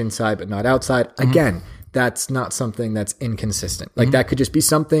safe inside but not outside. Again, that's not something that's inconsistent. Like, that could just be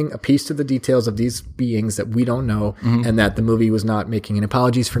something, a piece to the details of these beings that we don't know, and that the movie was not making an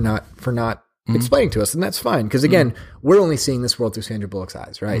apologies for not explaining to us, and that's fine. Because again, we're only seeing this world through Sandra Bullock's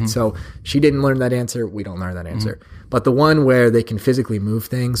eyes, right? So she didn't learn that answer. We don't learn that answer. But the one where they can physically move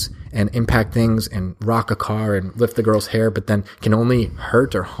things and impact things and rock a car and lift the girl's hair, but then can only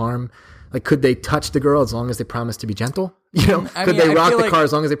hurt or harm. Like, could they touch the girl as long as they promise to be gentle? You know, could they rock the car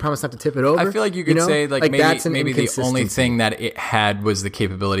as long as they promise not to tip it over? I feel like you could say like maybe the only inconsistency. thing that it had was the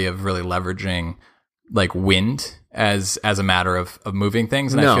capability of really leveraging like wind as a matter of moving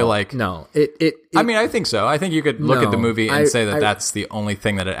things. And I feel like I mean, I think so. I think you could look at the movie and say that that's the only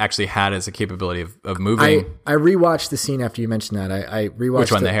thing that it actually had as a capability of moving. I rewatched the scene after you mentioned that. I rewatched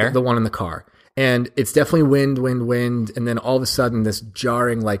Which one, the hair? The one in the car. And it's definitely wind. And then all of a sudden this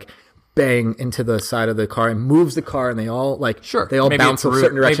jarring like bang into the side of the car and moves the car, and they all they all bounce in a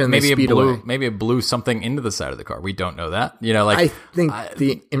certain direction and they speed away. Maybe it blew something into the side of the car. We don't know that. You know, like I think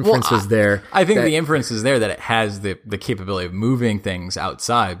the inference is there. I think the inference is there that it has the capability of moving things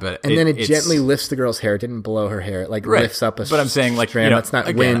outside, but then it gently lifts the girl's hair. It didn't blow her hair. It lifts up a But I'm saying like strand. That's not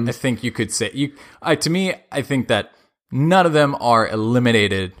again, wind. I think you could say to me, I think that none of them are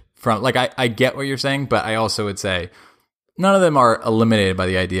eliminated from like I get what you're saying, but I also would say none of them are eliminated by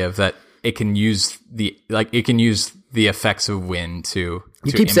the idea of that it can use the effects of wind to.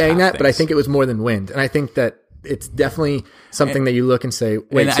 You keep saying that, but I think it was more than wind, and I think that it's definitely something that you look and say,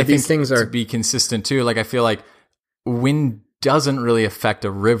 wait, so these things are to be consistent too. Like I feel like wind doesn't really affect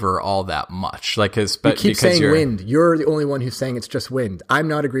a river all that much. Like you keep saying wind. You're the only one who's saying it's just wind. I'm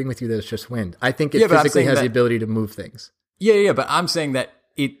not agreeing with you that it's just wind. I think it physically has the ability to move things. Yeah, but I'm saying that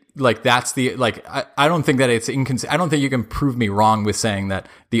it like that's the like I don't think that it's I don't think you can prove me wrong with saying that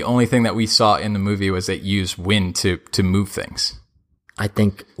the only thing that we saw in the movie was it used wind to move things. I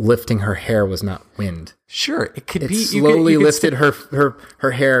think lifting her hair was not wind. Sure, it could be. It slowly lifted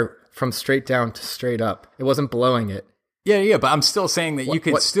her hair from straight down to straight up. It wasn't blowing it. Yeah, but I'm still saying that you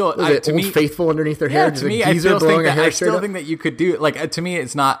could still. To me, Faithful underneath her hair. To me, I still think that you could do it. Like to me,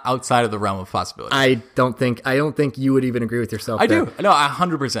 it's not outside of the realm of possibility. I don't think you would even agree with yourself. I do. No,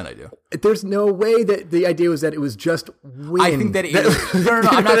 100% I do. There's no way that the idea was that it was just wind. I think that no.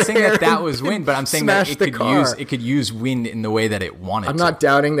 I'm not saying that was wind, but I'm saying that it could use wind in the way that it wanted. I'm not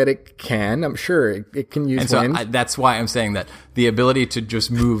doubting that it can. I'm sure it can use wind. So that's why I'm saying that the ability to just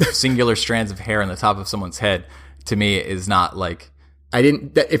move singular strands of hair on the top of someone's head, to me, is not like...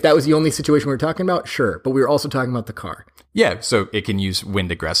 if that was the only situation we were talking about, sure. But we were also talking about the car. Yeah, so it can use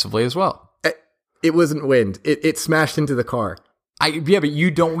wind aggressively as well. It wasn't wind. It smashed into the car. But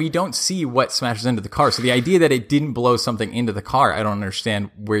we don't see what smashes into the car. So the idea that it didn't blow something into the car, I don't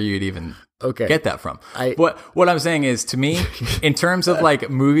understand where you'd even get that from. What I'm saying is, to me, in terms of like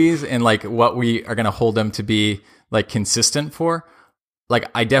movies and like what we are going to hold them to be like consistent for, like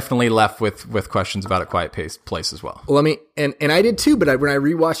I definitely left with questions about A Quiet Place as well. Well, and I did too. But when I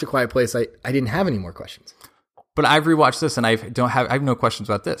rewatched A Quiet Place, I didn't have any more questions. But I've rewatched this and I have no questions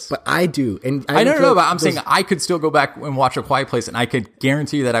about this. But I do, and I don't know. But I'm saying I could still go back and watch A Quiet Place, and I could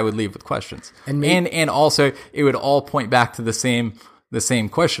guarantee you that I would leave with questions. And also it would all point back to the same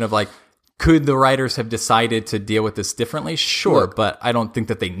question of like, could the writers have decided to deal with this differently? Sure, but I don't think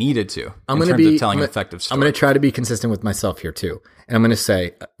that they needed to. In terms of telling an effective story. I'm going to try to be consistent with myself here too, and I'm going to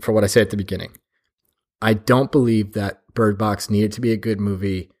say, for what I said at the beginning, I don't believe that Bird Box needed to be a good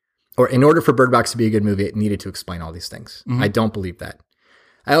movie, or in order for Bird Box to be a good movie, it needed to explain all these things. I don't believe that.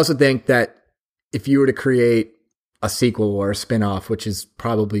 I also think that if you were to create a sequel or a spin-off, which is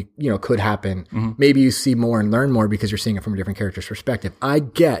probably, could happen, maybe you see more and learn more because you're seeing it from a different character's perspective. I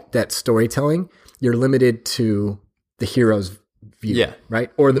get that storytelling, you're limited to the hero's view,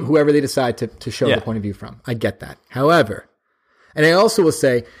 right? Or whoever they decide to show the point of view from. I get that. However, and I also will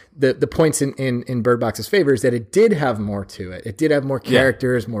say the points in Bird Box's favor is that it did have more to it. It did have more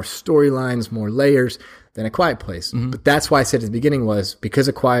characters, more storylines, more layers than A Quiet Place. But that's why I said at the beginning was because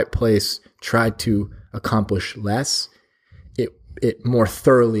A Quiet Place tried to accomplish less, it more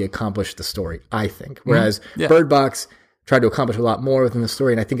thoroughly accomplished the story, I think. Whereas Bird Box tried to accomplish a lot more within the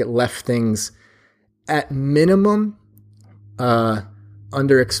story, and I think it left things at minimum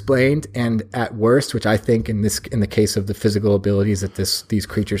underexplained, and at worst, which I think in the case of the physical abilities that these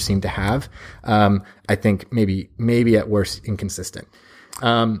creatures seem to have, I think maybe at worst inconsistent.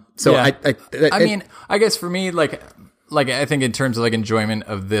 I guess for me, like I think in terms of like enjoyment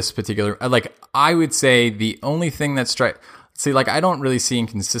of this particular, like I would say the only thing that's I don't really see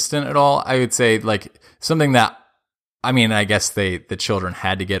inconsistent at all. I would say like something that, I guess the children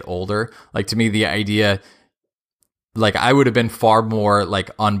had to get older. Like to me, the idea, like I would have been far more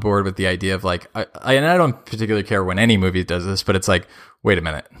like on board with the idea of like, and I don't particularly care when any movie does this, but it's like, wait a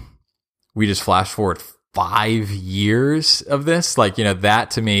minute, we just flash forward 5 years of this. Like,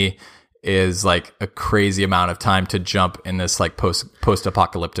 that to me is like a crazy amount of time to jump in this like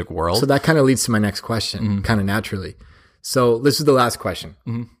post-apocalyptic world. So that kind of leads to my next question, kind of naturally. So this is the last question,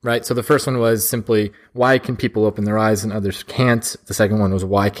 right? So the first one was simply, why can people open their eyes and others can't? The second one was,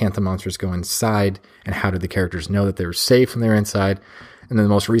 why can't the monsters go inside? And how did the characters know that they were safe when they were inside? And then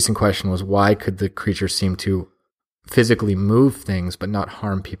the most recent question was, why could the creatures seem to physically move things but not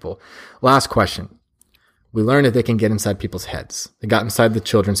harm people? Last question. We learned that they can get inside people's heads. They got inside the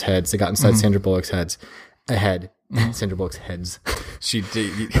children's heads. They got inside Sandra Bullock's heads. Sandra Bullock's heads. She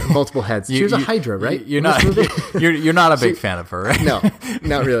did Multiple heads. She was a Hydra, right? You're not. You're not a big fan of her, right? No,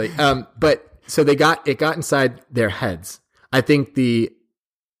 not really. But so it got inside their heads. I think the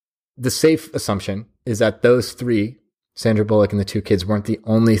safe assumption is that those three, Sandra Bullock and the two kids, weren't the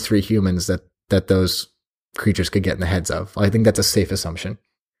only three humans that those creatures could get in the heads of. I think that's a safe assumption.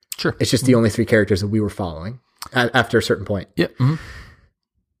 Sure. It's just the only three characters that we were following after a certain point. Yeah. Mm-hmm.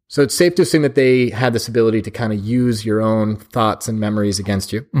 So it's safe to assume that they had this ability to kind of use your own thoughts and memories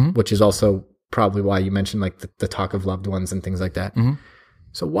against you, which is also probably why you mentioned like the talk of loved ones and things like that.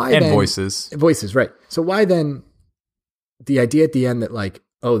 So why and then, voices, right? So why then the idea at the end that like,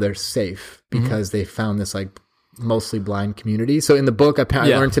 oh, they're safe because they found this like mostly blind community. So in the book, I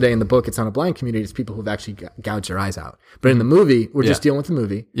learned today in the book, it's not a blind community. It's people who've actually gouged their eyes out. But in the movie, we're just dealing with the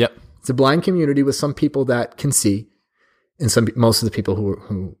movie. Yep. It's a blind community with some people that can see, and most of the people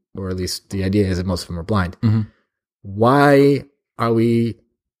who, or at least the idea is that most of them are blind. Why are we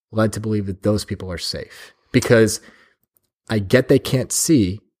led to believe that those people are safe? Because I get they can't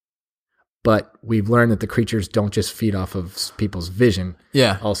see, but we've learned that the creatures don't just feed off of people's vision.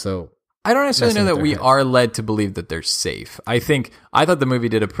 Yeah. Also, I don't necessarily know that we head. are led to believe that they're safe. I thought the movie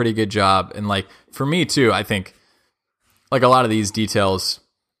did a pretty good job. And like, for me too, I think like a lot of these details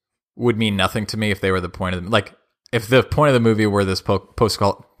would mean nothing to me if they were the point of like, if the point of the movie were this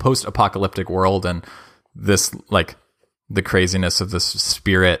post-apocalyptic world and this like the craziness of this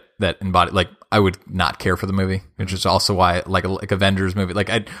spirit that embodied, like I would not care for the movie, which is also why like Avengers movie, like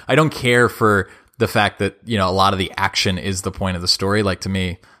I don't care for the fact that, you know, a lot of the action is the point of the story. Like to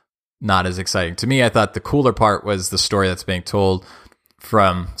me, not as exciting. To me, I thought the cooler part was the story that's being told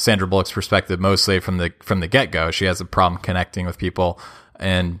from Sandra Bullock's perspective, mostly from the get-go. She has a problem connecting with people,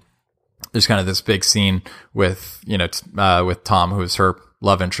 and there's kind of this big scene with, you know, with Tom, who's her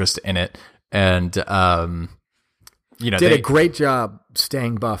love interest in it. And, you know, did a great job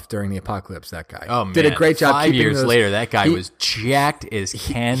staying buff during the apocalypse, that guy. Oh, man. Did a great job 5 years later, that guy was jacked as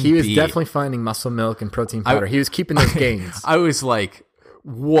can be. He was definitely finding muscle milk and protein powder. He was keeping those gains. I was like,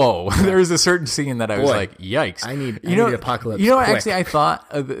 whoa. There was a certain scene that I was like, yikes. I need apocalypse. You know what, quick. actually, I thought,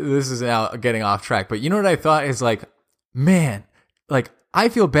 this is now getting off track, but you know what I thought is like, man, like, I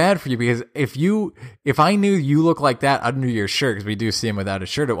feel bad for you because if I knew you look like that under your shirt, because we do see him without a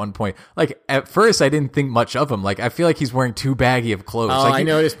shirt at one point, like at first I didn't think much of him. Like I feel like he's wearing too baggy of clothes. Oh, like, I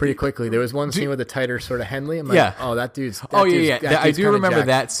noticed pretty quickly. There was one scene with a tighter sort of Henley. I'm like, oh, that dude's. I do remember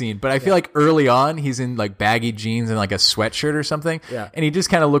that scene, but I feel like early on he's in like baggy jeans and like a sweatshirt or something. Yeah. And he just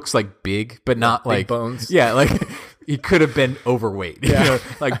kind of looks like big, but not big like bones. Yeah, like he could have been overweight. Yeah. You know?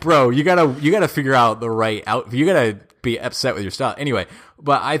 Like, bro, you gotta figure out the right outfit. You gotta be upset with your style. Anyway,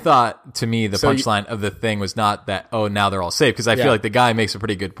 but I thought, to me, the punchline of the thing was not that, oh, now they're all safe. Because I feel like the guy makes a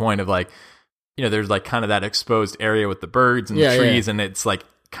pretty good point of like, you know, there's like kind of that exposed area with the birds and the trees, and it's like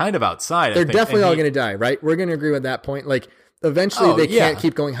kind of outside. They're definitely all going to die, right? We're going to agree with that point. Like, eventually they can't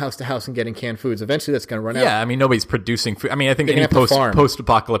keep going house to house and getting canned foods. Eventually that's going to run out. Yeah, I mean, nobody's producing food. I mean, I think any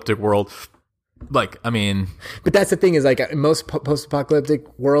post-apocalyptic world, like, I mean... But that's the thing is, like, in most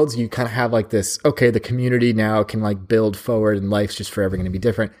post-apocalyptic worlds, you kind of have, like, this, okay, the community now can, like, build forward and life's just forever going to be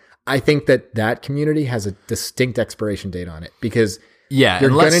different. I think that community has a distinct expiration date on it because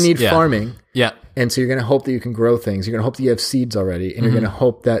you're going to need farming. Yeah. And so you're going to hope that you can grow things. You're going to hope that you have seeds already. And you're going to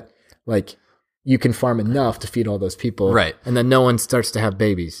hope that, like, you can farm enough to feed all those people. Right. And then no one starts to have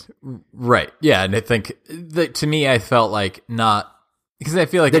babies. Right. Yeah. And I think, to me, I felt like not... Because I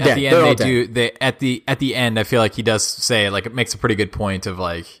feel like at the end at the end I feel like he does say, like, it makes a pretty good point of,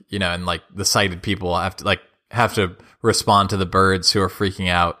 like, you know, and like the sighted people have to respond to the birds who are freaking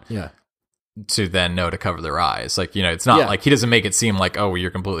out. Yeah. To then know to cover their eyes. Like, you know, it's not like he doesn't make it seem like, oh, you're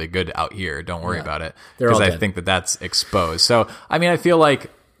completely good out here, don't worry about it. Because I think that's exposed. So I mean, I feel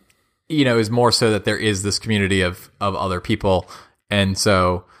like, you know, it's more so that there is this community of other people, and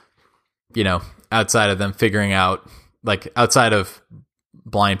so, you know, outside of them figuring out, like, outside of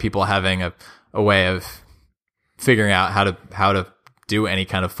blind people having a way of figuring out how to do any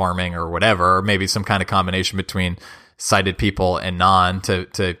kind of farming or whatever, or maybe some kind of combination between sighted people and non to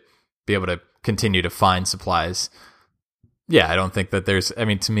be able to continue to find supplies. Yeah, I don't think that there's. I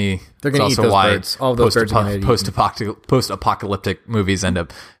mean, to me, They're gonna it's eat also those why birds. All those birds are gonna get eaten. post-apocalyptic movies end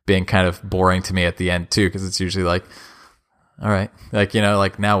up being kind of boring to me at the end too, because it's usually like, all right, like, you know,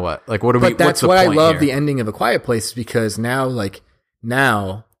 like now what? Like, what do we? But that's what's the what I point love here? the ending of A Quiet Place, because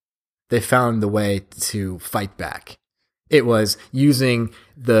now they found the way to fight back. It was using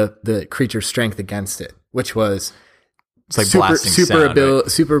the creature's strength against it, which was It's like blasting sound, right?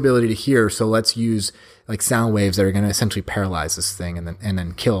 super ability to hear. So let's use like sound waves that are going to essentially paralyze this thing and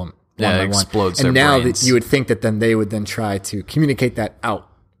then kill them. Yeah, one it by one. explodes And their now brains. that you would think that then they would then try to communicate that out.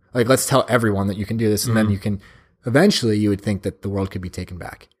 Like, let's tell everyone that you can do this, and then Mm-hmm. you can. Eventually, you would think that the world could be taken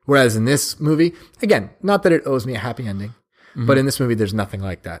back. Whereas in this movie, again, not that it owes me a happy ending, but in this movie, there's nothing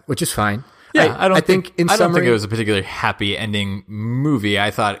like that, which is fine. Yeah, I don't think in I don't summary, think it was a particularly happy ending movie. I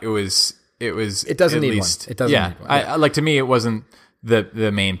thought it was. It doesn't at need least, one. It doesn't Yeah, need one. Yeah. I like, to me, it wasn't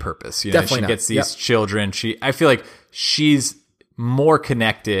the main purpose. You know, Definitely she not. gets these Yep. children. I feel like she's more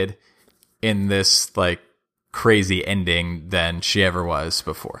connected in this like crazy ending than she ever was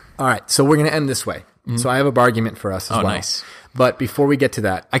before. All right, so we're going to end this way. So I have a argument for us as well. Nice. But before we get to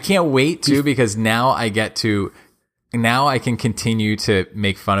that, I can't wait too, because now I can continue to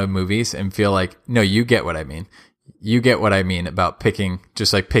make fun of movies and feel like, no, you get what I mean. You get what I mean about picking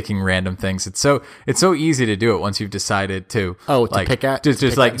random things. It's so easy to do it once you've decided to. Oh, to like, pick at- just to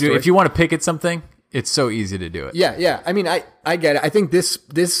pick like at story? if you want to pick at something, it's so easy to do it. yeah. I mean, I get it. I think this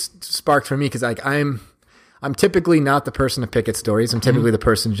sparked for me because like I'm typically not the person to pick at stories. I'm typically the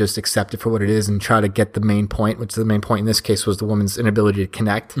person to just accept it for what it is and try to get the main point, which the main point in this case was the woman's inability to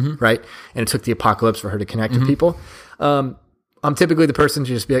connect, right? And it took the apocalypse for her to connect with people. I'm typically the person to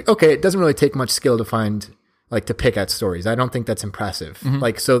just be like, okay, it doesn't really take much skill to find, like, to pick at stories. I don't think that's impressive.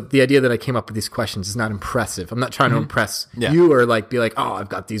 Like, so the idea that I came up with these questions is not impressive. I'm not trying to impress you or like be like, oh, I've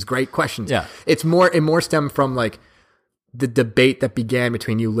got these great questions. Yeah. It more stemmed from like the debate that began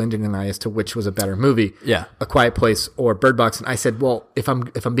between you, Lyndon, and I as to which was a better movie. Yeah. A Quiet Place or Bird Box. And I said, well, if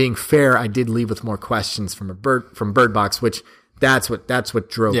I'm being fair, I did leave with more questions from Bird Box, which that's what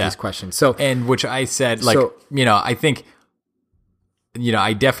drove Yeah. these questions. So, And which I said, like, So- you know, I think, you know,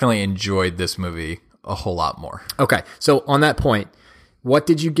 I definitely enjoyed this movie a whole lot more. okay. So on that point, what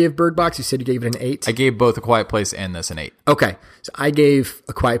did you give Bird Box? You said you gave it an 8. I gave both A Quiet Place and this an 8. Okay. So I gave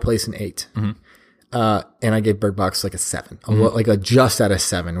A Quiet Place an 8. Mm-hmm. And I gave Bird Box like a 7, like a just at a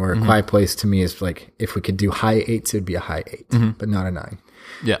 7, where Mm-hmm. A Quiet Place to me is like, if we could do high 8s, it would be a high 8, but not a 9.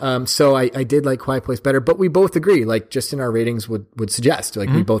 Yeah. So I did like Quiet Place better, but we both agree, like just in our ratings would suggest, like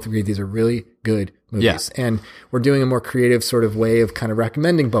we both agree these are really good movies. Yeah. And we're doing a more creative sort of way of kind of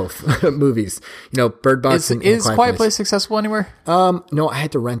recommending both movies. You know, Bird Box Is and Quiet Place accessible anywhere? No, I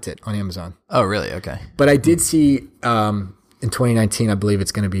had to rent it on Amazon. Oh, really? Okay. But I did see in 2019, I believe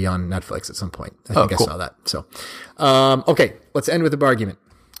it's going to be on Netflix at some point. I think cool. I saw that. So, okay, let's end with the argument.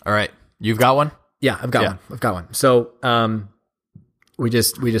 All right. You've got one? Yeah, I've got one. So, we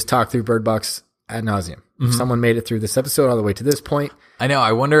just talked through Bird Box ad nauseum. If someone made it through this episode all the way to this point, I know.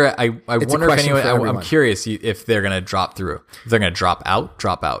 I wonder. I a wonder if question anyone. for I'm everyone. curious if they're going to drop through. If they're going to drop out.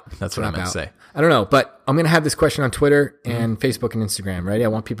 That's what I meant to say. I don't know, but I'm going to have this question on Twitter and Facebook and Instagram, right? I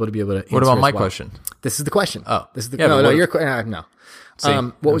want people to be able to answer What about as my well. question? This is the question. Oh. This is the Yeah, but no, what- your no. See,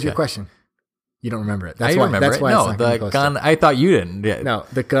 What was your okay. question? You don't remember it. That's I why. remember That's it. why it's No, not gonna be the posted. gun. I thought you didn't. Yeah. No,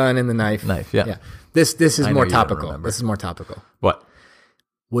 the gun and the knife. Knife, yeah. This is I know more you don't topical. remember. This is more topical. What?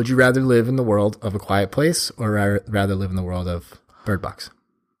 Would you rather live in the world of A Quiet Place or rather live in the world of Bird Box?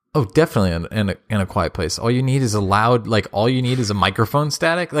 Oh, definitely in a quiet place. All you need is a loud, like, all you need is a microphone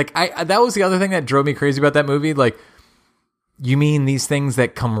static. Like, that was the other thing that drove me crazy about that movie. Like, you mean these things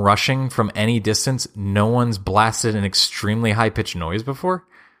that come rushing from any distance, no one's blasted an extremely high pitched noise before?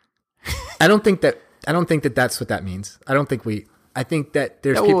 I don't think that that's what that means. I think that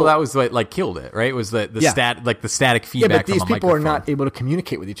there's people. Well, that was like killed it, right? It was the Yeah. the static Yeah, feedback but these from a people are microphone. not able to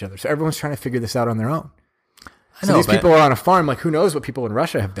communicate with each other. So everyone's trying to figure this out on their own. I So know, these but- people are on a farm. Like, who knows what people in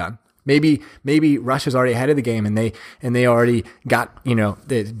Russia have done? Maybe Russia's already ahead of the game, and they already got,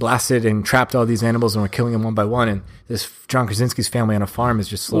 they blasted and trapped all these animals and were killing them one by one. And this John Krasinski's family on a farm is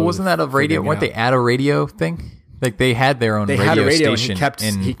just slowly. Well, wasn't that a radio? figuring it Weren't out. they at a radio thing? Like, they had their own They radio had a radio, station.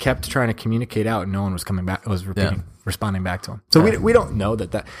 and he kept trying to communicate out, and no one was coming back. Was responding back to him. So we don't know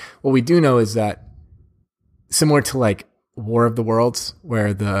that. What we do know is that similar to like War of the Worlds,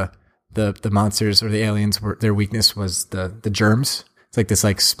 where the monsters or the aliens their weakness was the germs. It's like this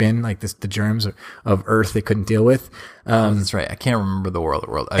spin, like the germs of Earth they couldn't deal with. That's right. I can't remember the War of the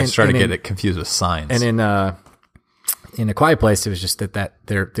World. I was trying to get it confused with Signs. And in A Quiet Place, it was just that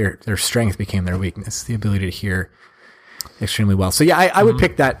their strength became their weakness, the ability to hear extremely well. So yeah, I would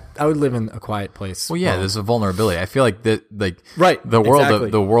pick that. I would live in A Quiet Place. Well, yeah, there's a vulnerability. I feel like that, like Right, the world exactly.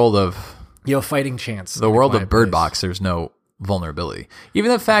 of the world of you have a fighting chance. the in A world Quiet of Bird Place. Box. There's no vulnerability.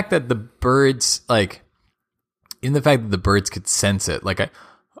 Even the fact that the birds could sense it. Like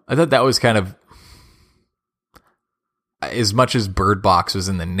I thought that was kind of, as much as Bird Box was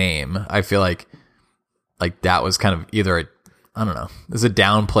in the name, I feel like that was kind of either I don't know. There's a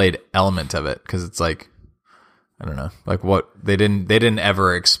downplayed element of it because it's like, I don't know, like what they didn't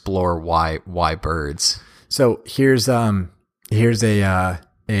ever explore why birds. So here's a nod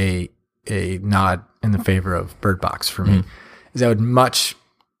in the favor of Bird Box for me. Is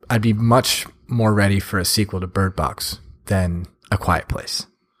I'd be much more ready for a sequel to Bird Box than A Quiet Place.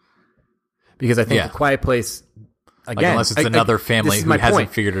 Because I think A Quiet Place, again, like unless it's another family who hasn't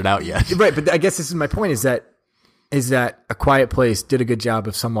figured it out yet. Right, but I guess this is my point, is that A Quiet Place did a good job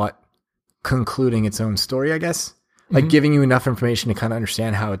of somewhat concluding its own story, I guess. Like giving you enough information to kind of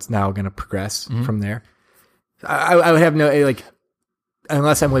understand how it's now going to progress from there. I would have no, like,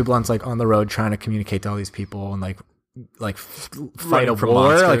 unless Emily Blunt's like on the road trying to communicate to all these people and like fight a from war,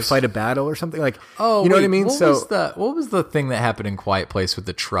 monsters. like fight a battle or something. Like, Oh, you know wait, what I mean? What was the thing that happened in Quiet Place with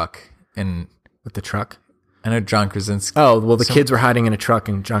the truck? And with the truck. I know John Krasinski. Oh, well, the kids were hiding in a truck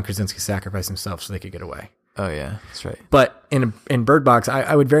and John Krasinski sacrificed himself so they could get away. Oh yeah, that's right. But in Bird Box,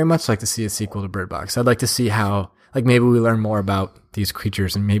 I would very much like to see a sequel to Bird Box. I'd like to see how, like, maybe we learn more about these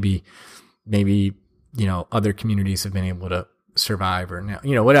creatures and maybe, you know, other communities have been able to survive or now,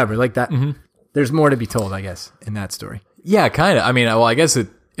 you know, whatever, like that. There's more to be told, I guess, in that story. Yeah, kind of. I mean, well, I guess it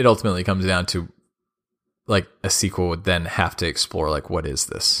ultimately comes down to, like, a sequel would then have to explore, like, what is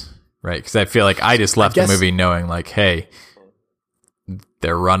this, right? Because I feel like I just left the movie knowing, like, hey,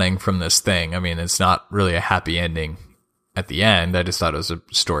 they're running from this thing. I mean, it's not really a happy ending at the end. I just thought it was a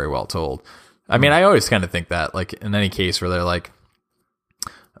story well told. I mean, I always kind of think that, like, in any case where they're like,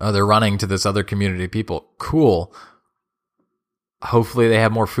 oh, they're running to this other community of people. Cool. Hopefully they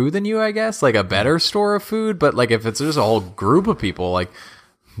have more food than you, I guess, like a better store of food. But like, if it's just a whole group of people, like,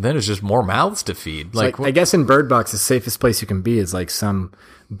 then it's just more mouths to feed. Like, I guess in Bird Box, the safest place you can be is like some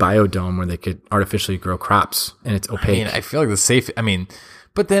biodome where they could artificially grow crops and it's opaque. I mean, I feel like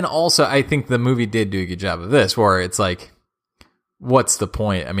but then also I think the movie did do a good job of this, where it's like, what's the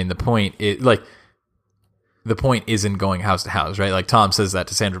point? I mean, the point isn't going house to house, right? Like Tom says that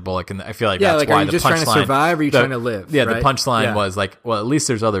to Sandra Bullock, and I feel like that's why are you just trying to survive or are you trying to live? Yeah, right? the punchline was like, well, at least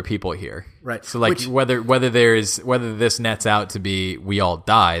there's other people here, right? So like, whether this nets out to be we all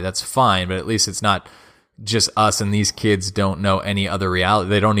die, that's fine, but at least it's not just us and these kids don't know any other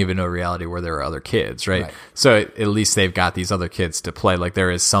reality. They don't even know reality where there are other kids, right? So at least they've got these other kids to play. Like there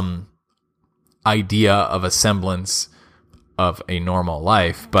is some idea of a semblance of a normal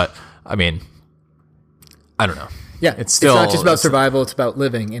life, but I mean, I don't know. Yeah, it's not just about survival. It's about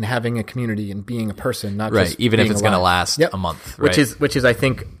living and having a community and being a person, not right. just Even if being it's going to alive. last a month, right? Which is I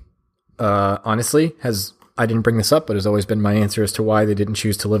think, honestly, I didn't bring this up, but has always been my answer as to why they didn't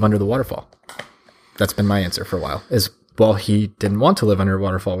choose to live under the waterfall. That's been my answer for a while. Well, he didn't want to live under a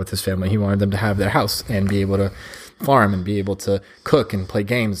waterfall with his family. He wanted them to have their house and be able to farm and be able to cook and play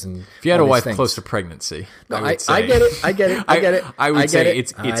games. And if you had a wife things. close to pregnancy, I get it. I would say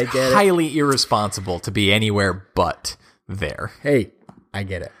it's highly irresponsible to be anywhere but there. Hey, I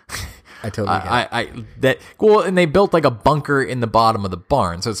get it. I totally get it. And they built like a bunker in the bottom of the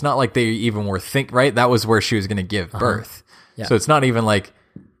barn, so it's not like they even were right. That was where she was going to give birth. Yeah. So it's not even like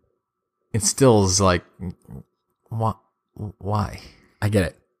it still is like why? I get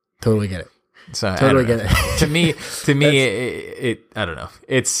it. Totally get it. So totally get it. to me, it I don't know.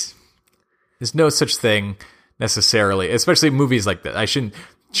 There's no such thing necessarily, especially movies like that.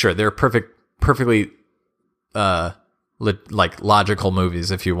 Sure, they're perfectly like logical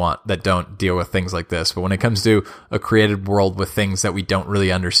movies if you want that don't deal with things like this. But when it comes to a created world with things that we don't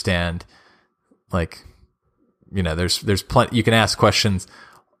really understand, like, you know, there's plenty. You can ask questions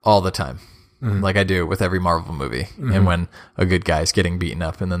all the time. Like I do with every Marvel movie. And when a good guy's getting beaten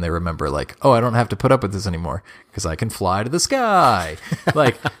up and then they remember like, oh, I don't have to put up with this anymore because I can fly to the sky.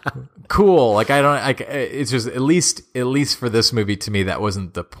 Like, cool. Like it's just, at least for this movie, to me, that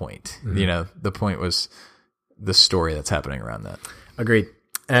wasn't the point. You know, the point was the story that's happening around that. Agreed.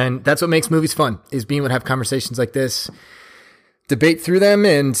 And that's what makes movies fun, is being able to have conversations like this, debate through them.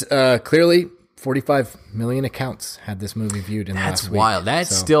 And clearly 45 million accounts had this movie viewed in the last week. That's wild.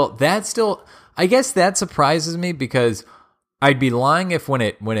 That's still, I guess that surprises me, because I'd be lying if when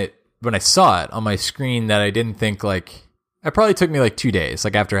I saw it on my screen that I didn't think, like, it probably took me like 2 days,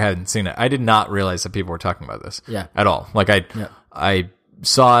 like after I hadn't seen it. I did not realize that people were talking about this at all. Like I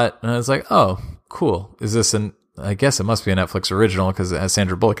saw it and I was like, oh, cool. Is this I guess it must be a Netflix original because it has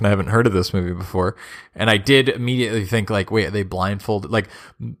Sandra Bullock, and I haven't heard of this movie before. And I did immediately think, like, wait, are they blindfolded? Like,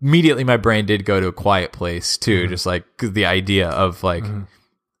 immediately my brain did go to A Quiet Place, too, just like, because the idea of, like,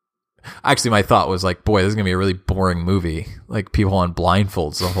 actually, my thought was, like, boy, this is going to be a really boring movie. Like, people on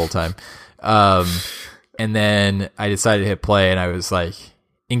blindfolds the whole time. And then I decided to hit play, and I was, like,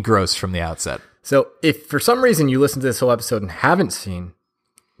 engrossed from the outset. So if for some reason you listen to this whole episode and haven't seen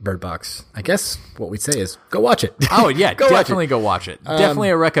Bird Box, I guess what we'd say is go watch it. Oh, yeah, Go watch definitely go watch it. Definitely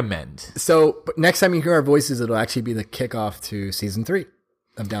a recommend. So but next time you hear our voices, it'll actually be the kickoff to season 3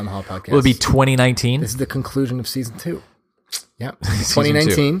 of Down the Hall podcast. Will it be 2019? This is the conclusion of season 2. Yeah, Season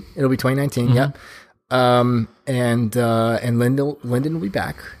 2019. It'll be 2019. Mm-hmm. Yeah. And Lyndon will be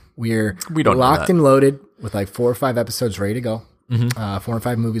back. We don't know locked that. and loaded with like 4 or 5 episodes ready to go. Mm-hmm. 4 or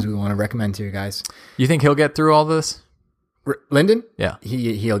 5 movies we want to recommend to you guys. You think he'll get through all this? Lyndon? Yeah.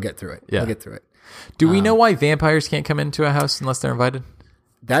 He'll get through it. Yeah. He'll get through it. Do we know why vampires can't come into a house unless they're invited?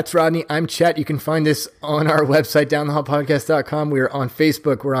 That's Rodney. I'm Chet. You can find us on our website, downthehallpodcast.com. We are on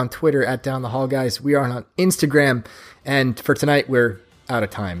Facebook. We're on Twitter at Down the Hall Guys. We are on Instagram. And for tonight, we're out of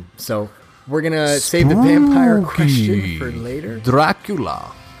time. So we're going to save the vampire question for later.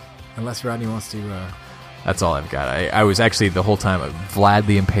 Dracula. Unless Rodney wants to... That's all I've got. I was actually the whole time Vlad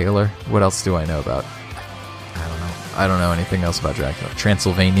the Impaler. What else do I know about? I don't know. I don't know anything else about Dracula.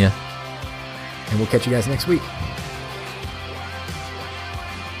 Transylvania. And we'll catch you guys next week.